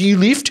 Yeah, do you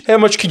lift? How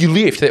much can you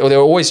lift? They're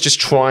always just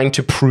trying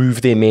to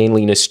prove their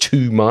manliness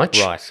too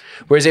much. Right.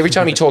 Whereas every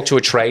time you talk to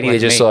a tradie, they're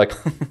just me. like,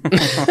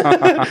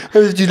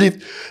 how did you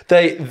lift?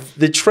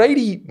 The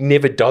tradie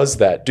never does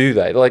that, do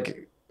they?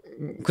 Like,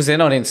 Because they're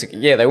not insecure.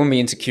 Yeah, they wouldn't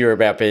be insecure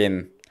about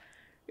being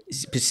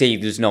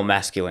perceived as not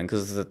masculine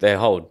because their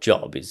whole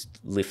job is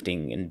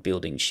lifting and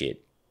building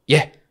shit.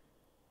 yeah.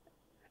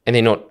 And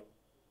they're not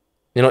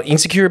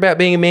insecure about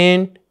being a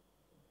man, and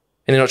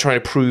they're not trying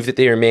to prove that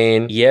they're a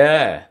man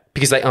Yeah.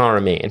 because they are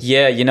a man.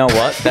 Yeah, you know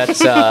what? That's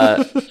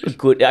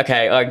good.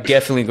 Okay, I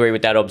definitely agree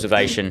with that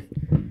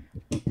observation.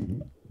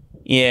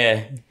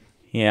 Yeah.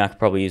 Yeah, I could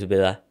probably use a bit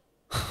of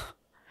that.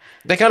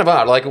 They kind of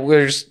are. Like,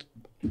 we're just,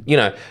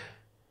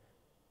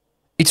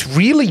 it's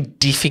really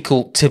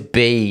difficult to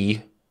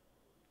be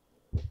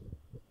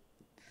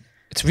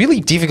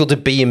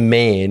a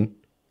man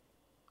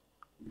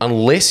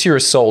unless you're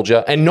a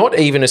soldier, and not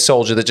even a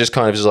soldier that just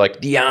kind of is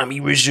like, the Army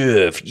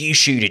Reserve, you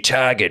shoot a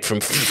target from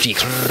 50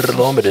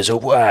 kilometers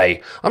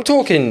away. I'm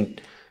talking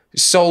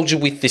soldier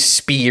with the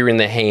spear in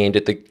the hand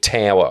at the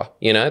tower,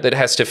 you know, that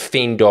has to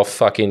fend off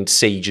fucking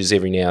sieges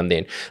every now and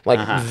then. Like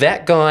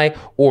that guy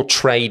or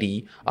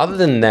tradie, other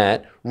than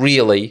that,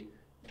 really,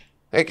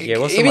 like,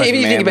 what's the if most you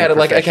think manly about it,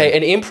 like, profession? okay,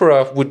 an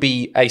emperor would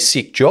be a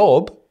sick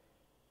job,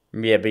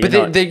 Yeah, but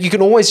but you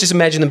can always just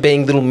imagine them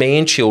being little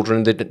man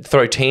children that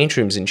throw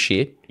tantrums and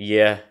shit.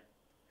 Yeah.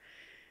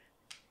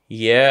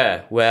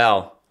 Yeah,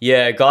 wow.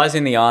 Yeah, guys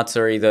in the arts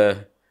are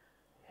either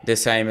the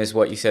same as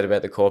what you said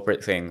about the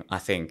corporate thing, I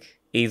think.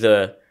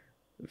 Either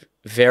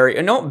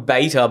very, not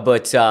beta,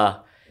 but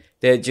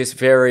they're just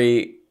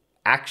very,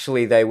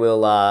 actually they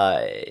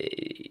will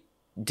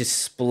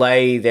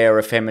display their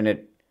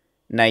effeminate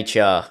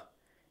nature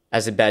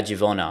as a badge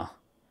of honor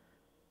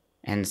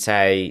and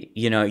say,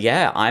 you know,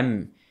 yeah,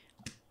 I'm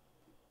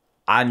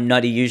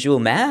not a usual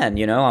man,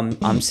 you know,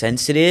 I'm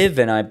sensitive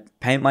and I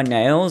paint my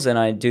nails and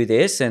I do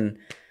this, and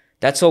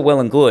that's all well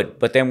and good.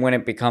 But then when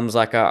it becomes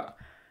like I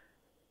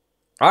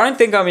don't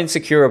think I'm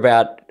insecure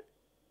about,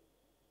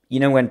 you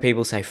know, when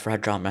people say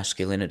fragile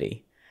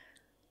masculinity,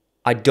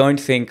 I don't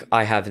think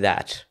I have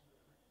that.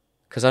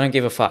 Because I don't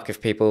give a fuck if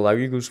people are like,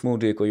 you got small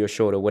dick or you're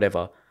short or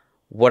whatever.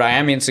 What I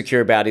am insecure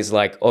about is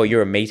like, oh,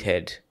 you're a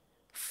meathead.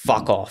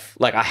 Fuck off.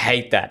 Like, I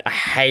hate that. I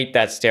hate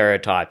that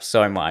stereotype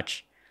so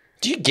much.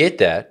 Do you get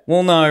that?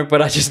 Well, no,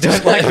 but I just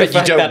don't like the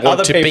fact that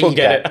other people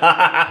get it.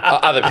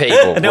 Other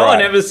people, No right.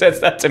 one ever says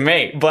that to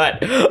me, but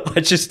I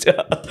just...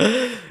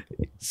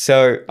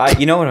 So,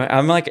 you know what?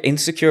 I'm like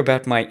insecure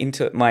about my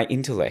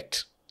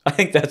intellect. I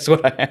think that's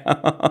what I am.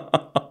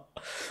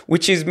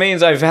 Which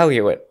means I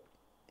value it,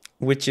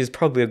 which is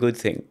probably a good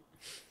thing.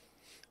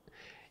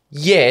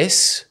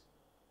 Yes.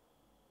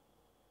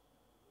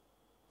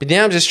 But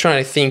now I'm just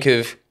trying to think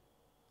of,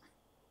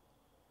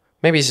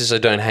 maybe it's just I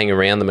don't hang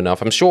around them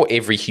enough. I'm sure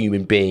every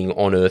human being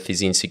on Earth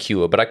is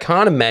insecure, but I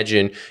can't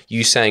imagine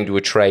you saying to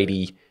a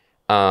tradie,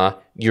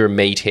 you're a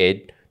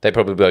meathead. They'd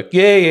probably be like,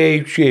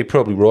 yeah,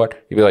 probably right.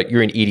 You'd be like,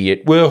 you're an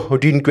idiot. Well, I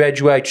didn't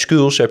graduate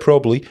school, so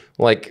probably.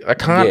 Like, I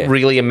can't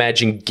really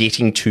imagine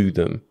getting to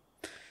them.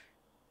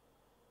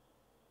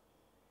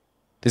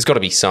 There's got to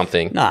be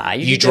something. Nah,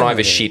 you drive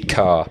a shit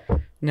car.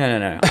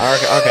 No.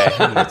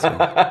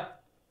 Okay.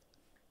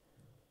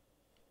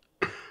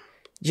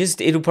 Just,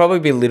 it'll probably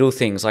be little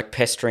things like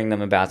pestering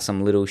them about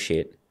some little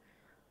shit.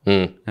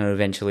 And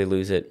eventually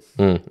lose it.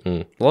 A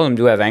lot of them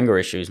do have anger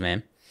issues,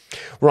 man.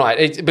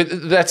 Right, but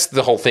that's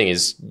the whole thing,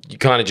 is you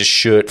kind of just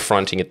shirt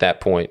fronting at that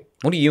point.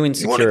 What are you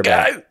insecure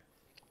about?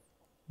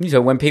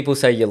 So when people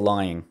say you're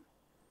lying.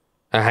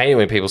 I hate it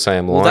when people say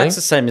I'm lying. Well, that's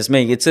the same as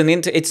me. It's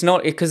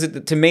not, because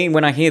to me,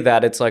 when I hear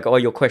that, it's like, oh,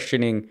 you're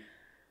questioning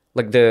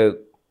like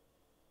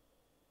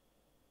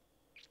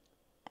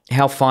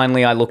how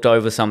finely I looked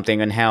over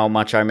something and how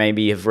much I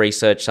maybe have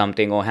researched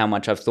something or how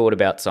much I've thought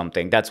about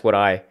something. That's what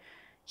I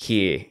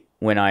hear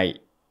when I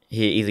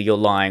hear either you're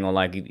lying or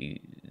like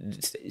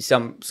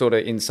some sort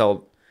of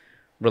insult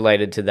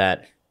related to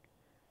that.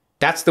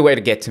 That's the way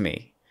to get to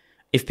me.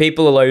 If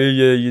people are like,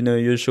 yeah, you know,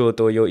 you're short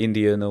or you're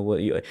Indian or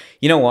what, you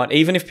know what?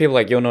 Even if people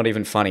are like, you're not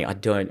even funny,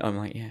 I'm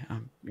like,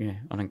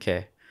 I don't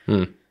care.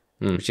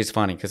 Which is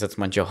funny because that's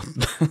my job.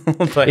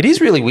 But it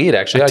is really weird,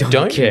 actually. I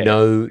don't care.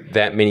 know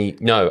that many.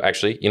 No,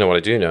 actually, you know what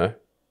I do know?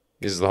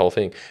 This is the whole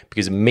thing.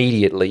 Because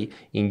immediately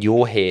in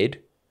your head,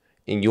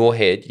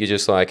 you're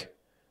just like,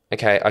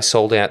 okay, I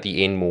sold out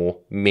the Enmore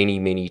many,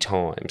 many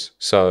times.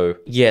 So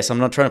yes, I'm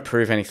not trying to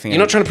prove anything. You're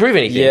not trying to prove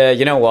anything. Yeah,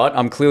 you know what?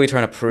 I'm clearly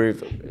trying to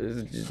prove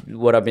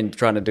what I've been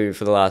trying to do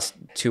for the last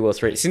 2 or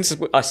 3 since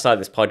I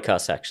started this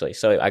podcast, actually.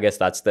 So I guess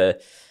that's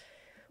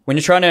when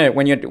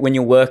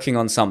you're working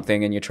on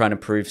something and you're trying to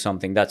prove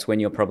something, that's when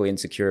you're probably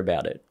insecure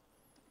about it.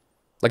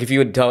 Like if you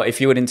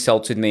had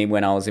insulted me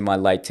when I was in my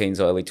late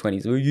teens or early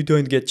 20s, oh, you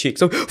don't get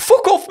chicks. So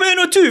fuck off, man,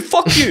 I do.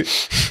 Fuck you.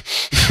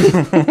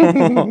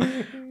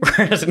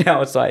 Whereas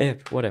now it's like, yeah,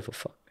 whatever,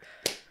 fuck.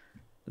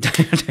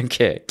 I don't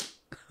care.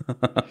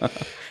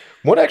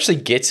 What actually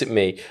gets at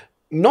me,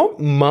 not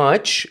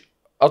much.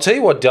 I'll tell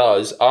you what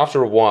does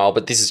after a while,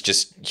 but this is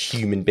just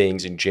human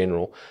beings in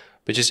general,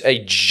 but just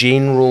a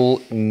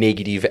general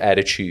negative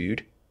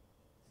attitude.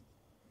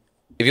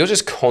 If you're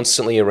just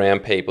constantly around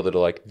people that are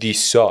like,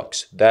 this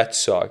sucks, that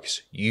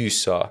sucks, you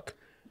suck,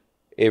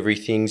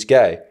 everything's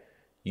gay,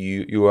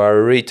 you are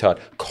a retard,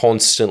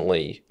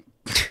 constantly,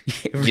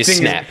 you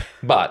snap.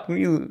 But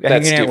you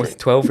that's hanging out different. with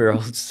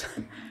 12-year-olds.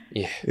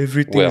 Yeah,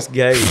 Everything's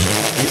gay.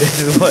 This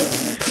is what.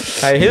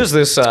 Hey, here's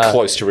this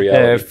close to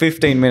reality.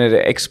 15-minute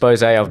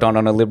expose I've done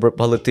on a liberal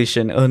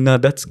politician. Oh no,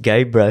 that's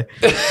gay, bro.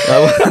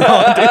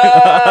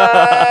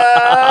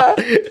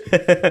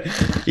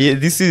 Yeah,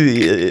 this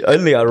is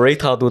only a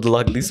retard would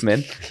like this,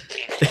 man.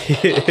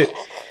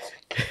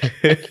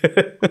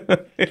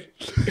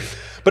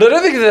 But I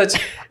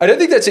don't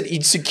think that's an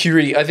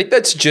insecurity. I think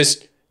that's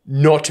just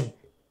not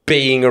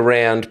being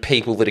around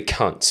people that are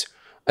cunts.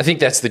 I think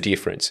that's the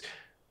difference.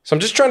 So I'm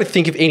just trying to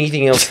think of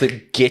anything else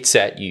that gets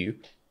at you.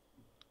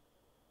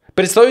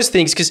 But it's those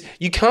things, because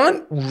you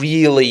can't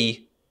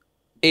really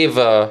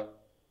ever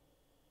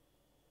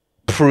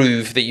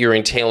prove that you're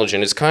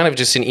intelligent. It's kind of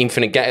just an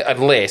infinite game,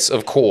 unless,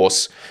 of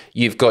course,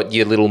 you've got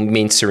your little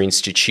Mensa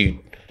Institute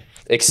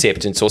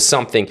acceptance or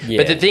something. Yeah.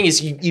 But the thing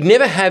is, you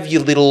never have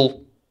your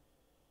little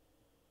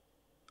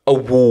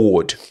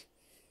award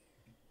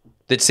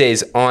that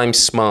says, I'm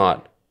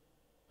smart,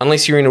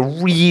 unless you're in a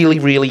really,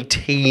 really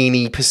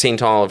teeny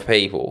percentile of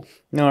people.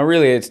 No,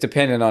 really, it's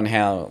dependent on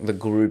how the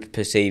group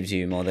perceives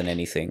you more than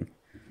anything.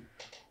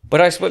 But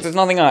I suppose there's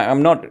nothing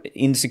I'm not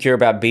insecure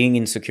about being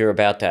insecure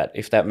about that,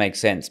 if that makes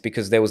sense,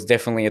 because there was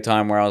definitely a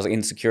time where I was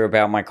insecure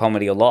about my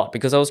comedy a lot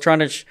because I was trying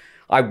to,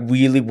 I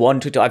really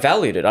wanted to, I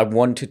valued it. I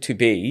wanted to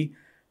be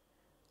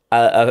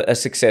a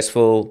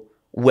successful,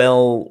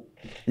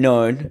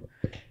 well-known,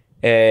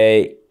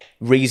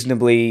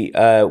 reasonably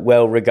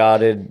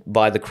well-regarded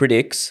by the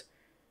critics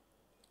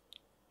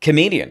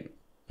comedian.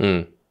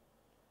 Mm.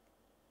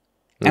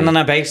 And then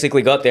I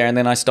basically got there, and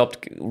then I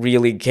stopped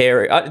really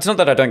caring. It's not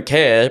that I don't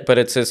care, but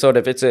it's a sort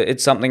of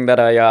it's something that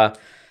I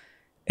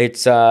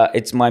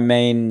it's my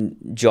main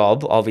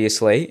job,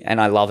 obviously,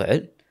 and I love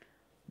it.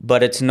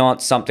 But it's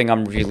not something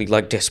I'm really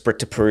like desperate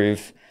to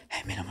prove.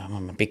 Hey man,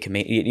 I'm a big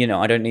comedian. You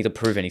know, I don't need to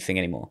prove anything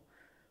anymore.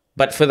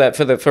 But for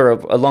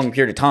a long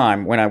period of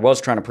time, when I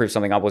was trying to prove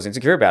something, I was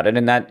insecure about it,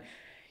 and that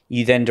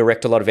you then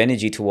direct a lot of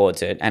energy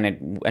towards it, and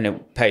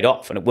it paid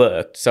off and it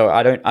worked. So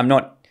I'm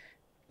not.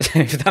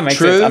 If that makes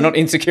sense, I'm not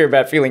insecure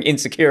about feeling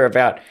insecure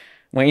about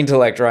my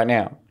intellect right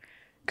now,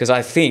 because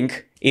I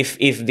think if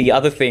the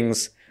other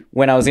things,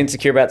 when I was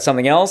insecure about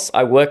something else,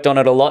 I worked on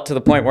it a lot to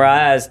the point where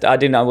I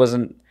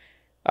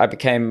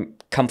became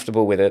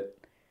comfortable with it,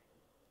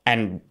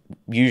 and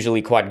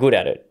usually quite good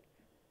at it.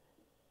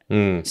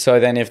 Mm.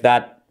 So then, if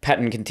that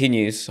pattern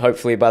continues,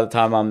 hopefully by the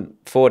time I'm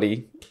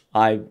 40,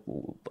 I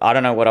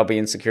don't know what I'll be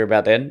insecure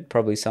about then.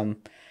 Probably some,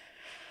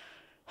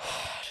 I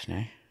don't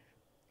know.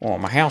 Well,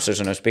 my house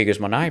isn't as big as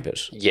my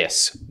neighbour's.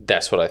 Yes,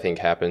 that's what I think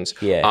happens.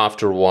 Yeah.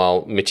 After a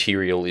while,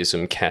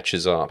 materialism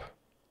catches up.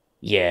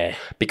 Yeah.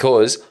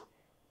 Because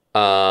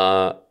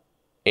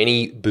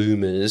any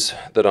boomers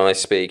that I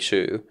speak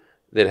to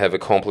that have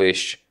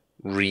accomplished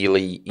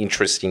really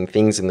interesting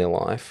things in their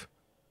life,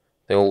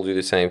 they all do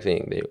the same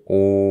thing. They're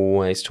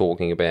always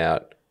talking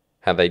about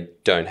how they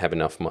don't have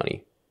enough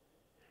money.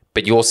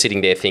 But you're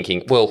sitting there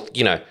thinking, well,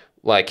 you know,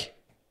 like,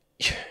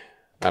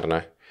 I don't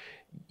know.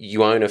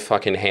 You own a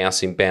fucking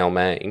house in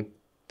Balmain.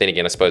 Then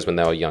again, I suppose when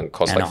they were young, it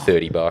cost And like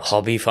 $30.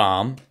 Hobby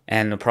farm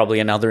and probably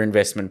another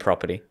investment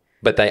property.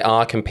 But they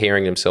are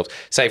comparing themselves.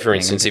 Say, for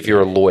instance, if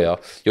you're a lawyer,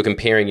 you're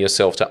comparing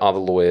yourself to other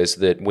lawyers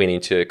that went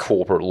into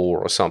corporate law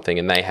or something,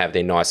 and they have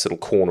their nice little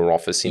corner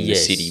office in the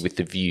city with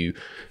the view.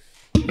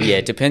 Yeah,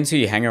 it depends who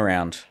you hang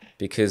around.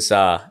 Because,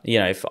 you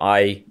know,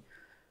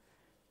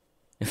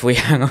 if we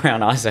hung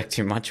around Isaac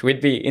too much,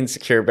 we'd be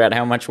insecure about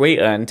how much we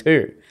earn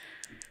too.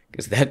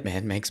 Because that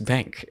man makes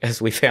bank,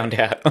 as we found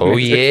out. Oh,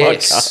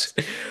 yes.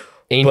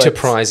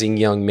 Enterprising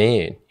young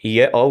man.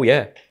 Yeah. Oh,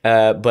 yeah.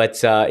 But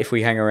if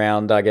we hang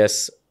around, I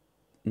guess,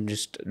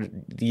 just,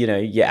 you know,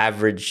 your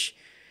average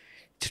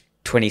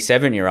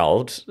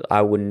 27-year-old,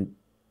 I wouldn't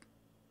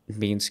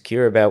be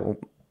insecure about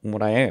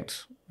what I earned.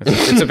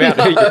 It's about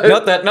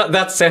not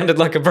that sounded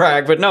like a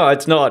brag, but no,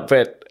 it's not.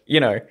 But, you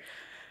know,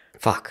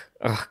 fuck.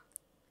 Ugh.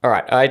 All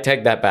right, I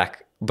take that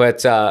back.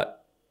 But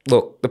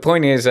look, the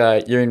point is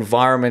your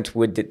environment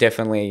would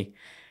definitely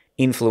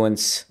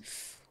influence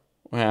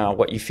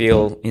what you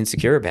feel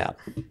insecure about.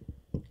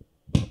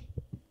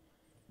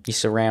 Your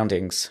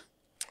surroundings.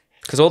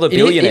 Because all the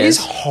billionaires... It is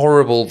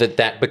horrible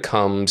that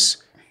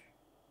becomes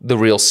the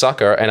real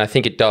sucker, and I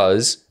think it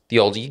does the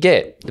older you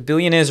get. The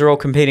billionaires are all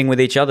competing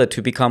with each other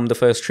to become the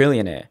first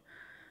trillionaire.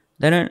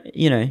 They don't,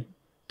 you know,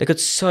 they got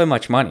so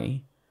much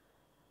money,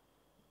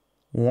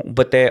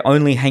 but they're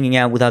only hanging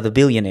out with other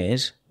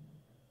billionaires.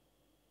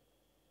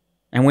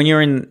 And when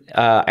you're in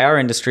our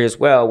industry as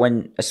well,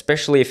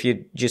 especially if you're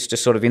just a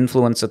sort of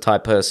influencer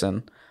type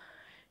person,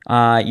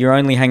 you're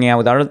only hanging out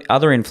with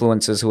other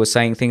influencers who are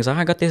saying things like,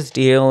 I got this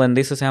deal and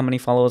this is how many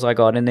followers I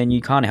got. And then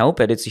you can't help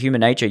it. It's human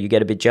nature. You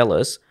get a bit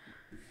jealous.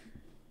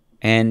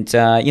 And,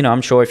 you know,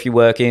 I'm sure if you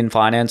work in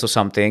finance or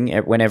something,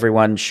 when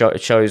everyone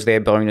shows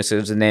their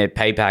bonuses and their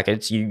pay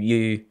packets,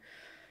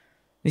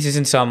 this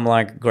isn't some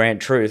like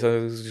grand truth.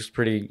 It's just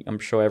I'm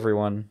sure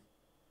everyone,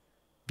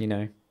 you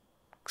know,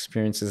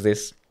 experiences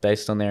this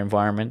based on their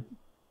environment.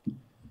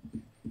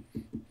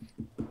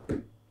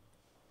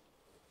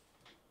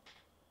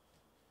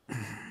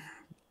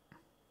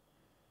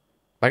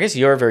 I guess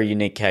you're a very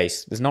unique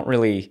case. There's not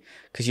really,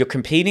 because you're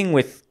competing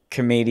with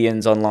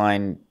comedians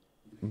online,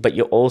 but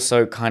you're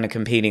also kind of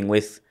competing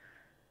with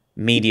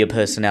media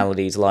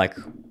personalities like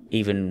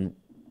even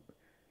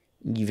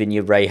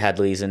your Ray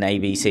Hadleys and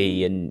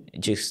ABC and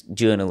just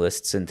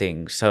journalists and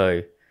things.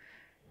 So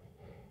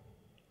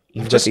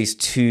you've got these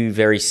two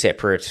very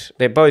separate,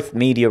 they're both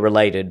media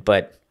related,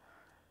 but...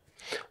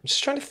 I'm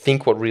just trying to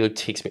think what really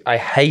ticks me. I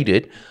hate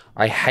it.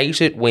 I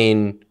hate it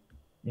when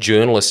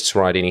journalists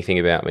write anything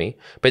about me,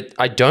 but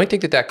I don't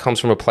think that comes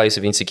from a place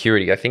of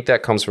insecurity. I think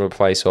that comes from a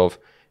place of,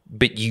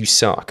 but you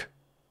suck.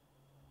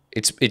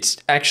 It's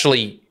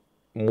actually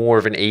more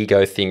of an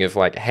ego thing of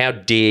like, how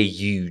dare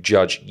you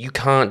judge? You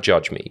can't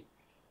judge me.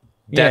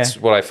 That's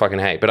what I fucking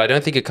hate. But I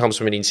don't think it comes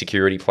from an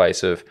insecurity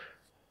place of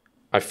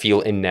I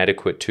feel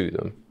inadequate to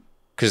them.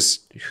 Because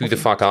who the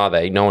fuck are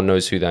they? No one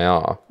knows who they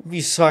are. If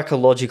you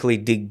psychologically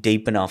dig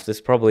deep enough,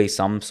 there's probably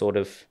some sort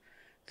of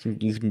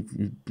you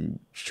can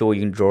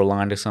draw a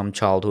line to some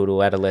childhood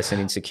or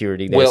adolescent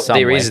insecurity there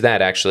somewhere. There is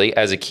that actually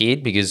as a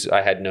kid because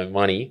I had no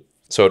money.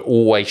 So it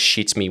always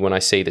shits me when I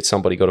see that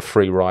somebody got a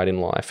free ride in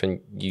life and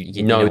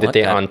you know that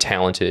they're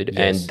untalented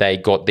and they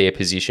got their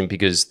position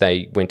because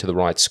they went to the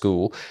right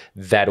school.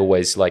 That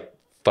always like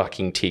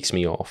fucking ticks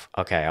me off.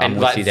 Okay, I'm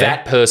with you there.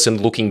 That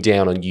person looking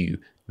down on you,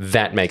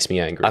 that makes me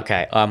angry.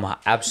 Okay, I'm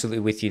absolutely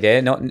with you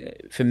there. Not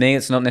for me,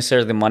 it's not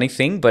necessarily the money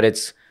thing, but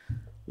it's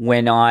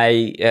when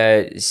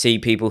I see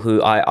people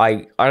who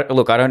I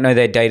look, I don't know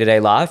their day-to-day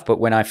life, but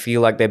when I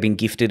feel like they've been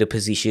gifted a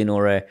position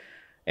or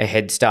a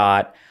head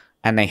start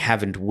and they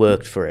haven't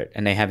worked for it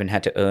and they haven't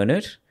had to earn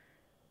it,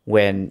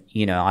 when,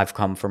 you know, I've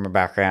come from a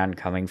background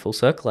coming full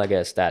circle, I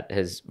guess, that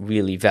has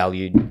really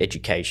valued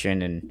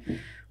education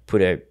and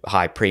put a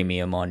high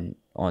premium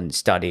on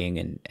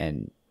studying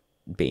and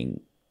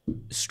being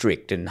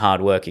strict and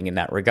hardworking in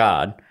that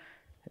regard,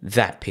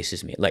 that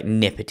pisses me. Like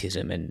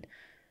nepotism and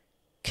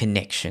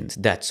connections,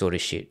 that sort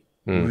of shit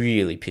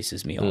really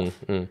pisses me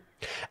off.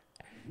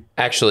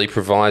 Actually,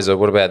 provisor,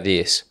 what about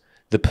this?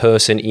 The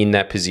person in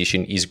that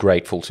position is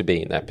grateful to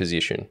be in that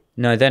position.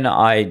 No, then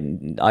I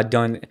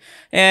don't...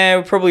 I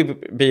would probably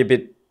be a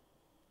bit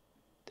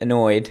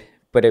annoyed,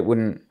 but it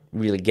wouldn't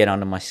really get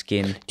under my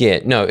skin.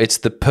 Yeah, no, it's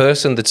the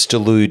person that's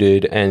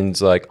deluded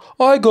and like,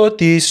 I got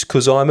this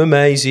because I'm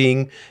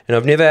amazing and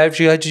I've never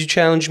actually had to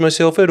challenge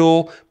myself at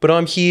all, but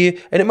I'm here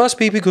and it must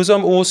be because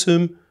I'm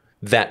awesome.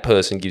 That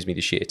person gives me the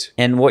shit.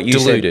 And what you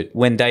deluded. said,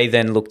 when they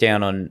then look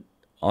down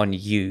on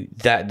you,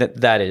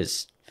 that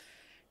is...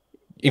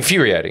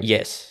 infuriating.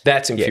 Yes.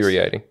 That's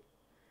infuriating. Yes.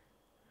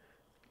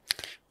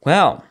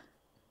 Well,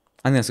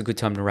 I think that's a good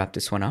time to wrap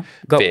this one up.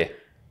 Got Fair. a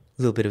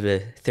little bit of a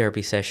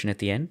therapy session at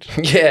the end.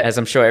 Yeah. As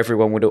I'm sure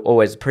everyone would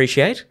always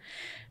appreciate.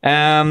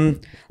 Let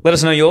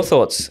us know your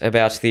thoughts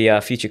about the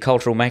future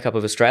cultural makeup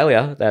of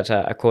Australia that,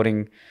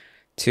 according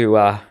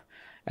to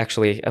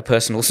actually a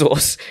personal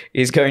source,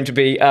 is going to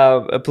be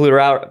a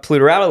plurality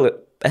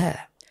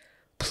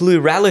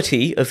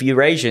of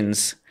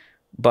Eurasians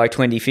by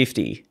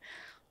 2050.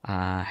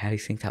 How do you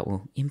think that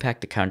will impact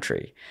the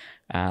country?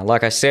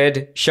 Like I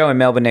said, show in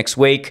Melbourne next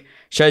week,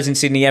 shows in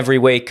Sydney every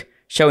week,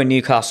 show in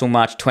Newcastle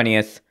March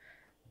 20th.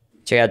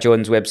 Check out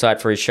Jordan's website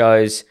for his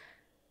shows.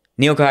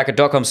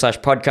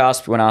 neelkolhatkar.com/podcast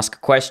if you want to ask a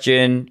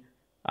question,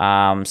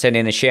 send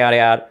in a shout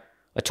out,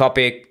 a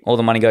topic, all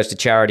the money goes to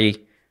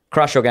charity.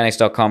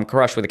 Crushorganics.com,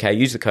 crush with a K,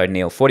 use the code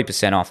Neel,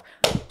 40% off.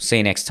 See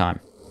you next time.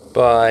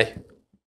 Bye.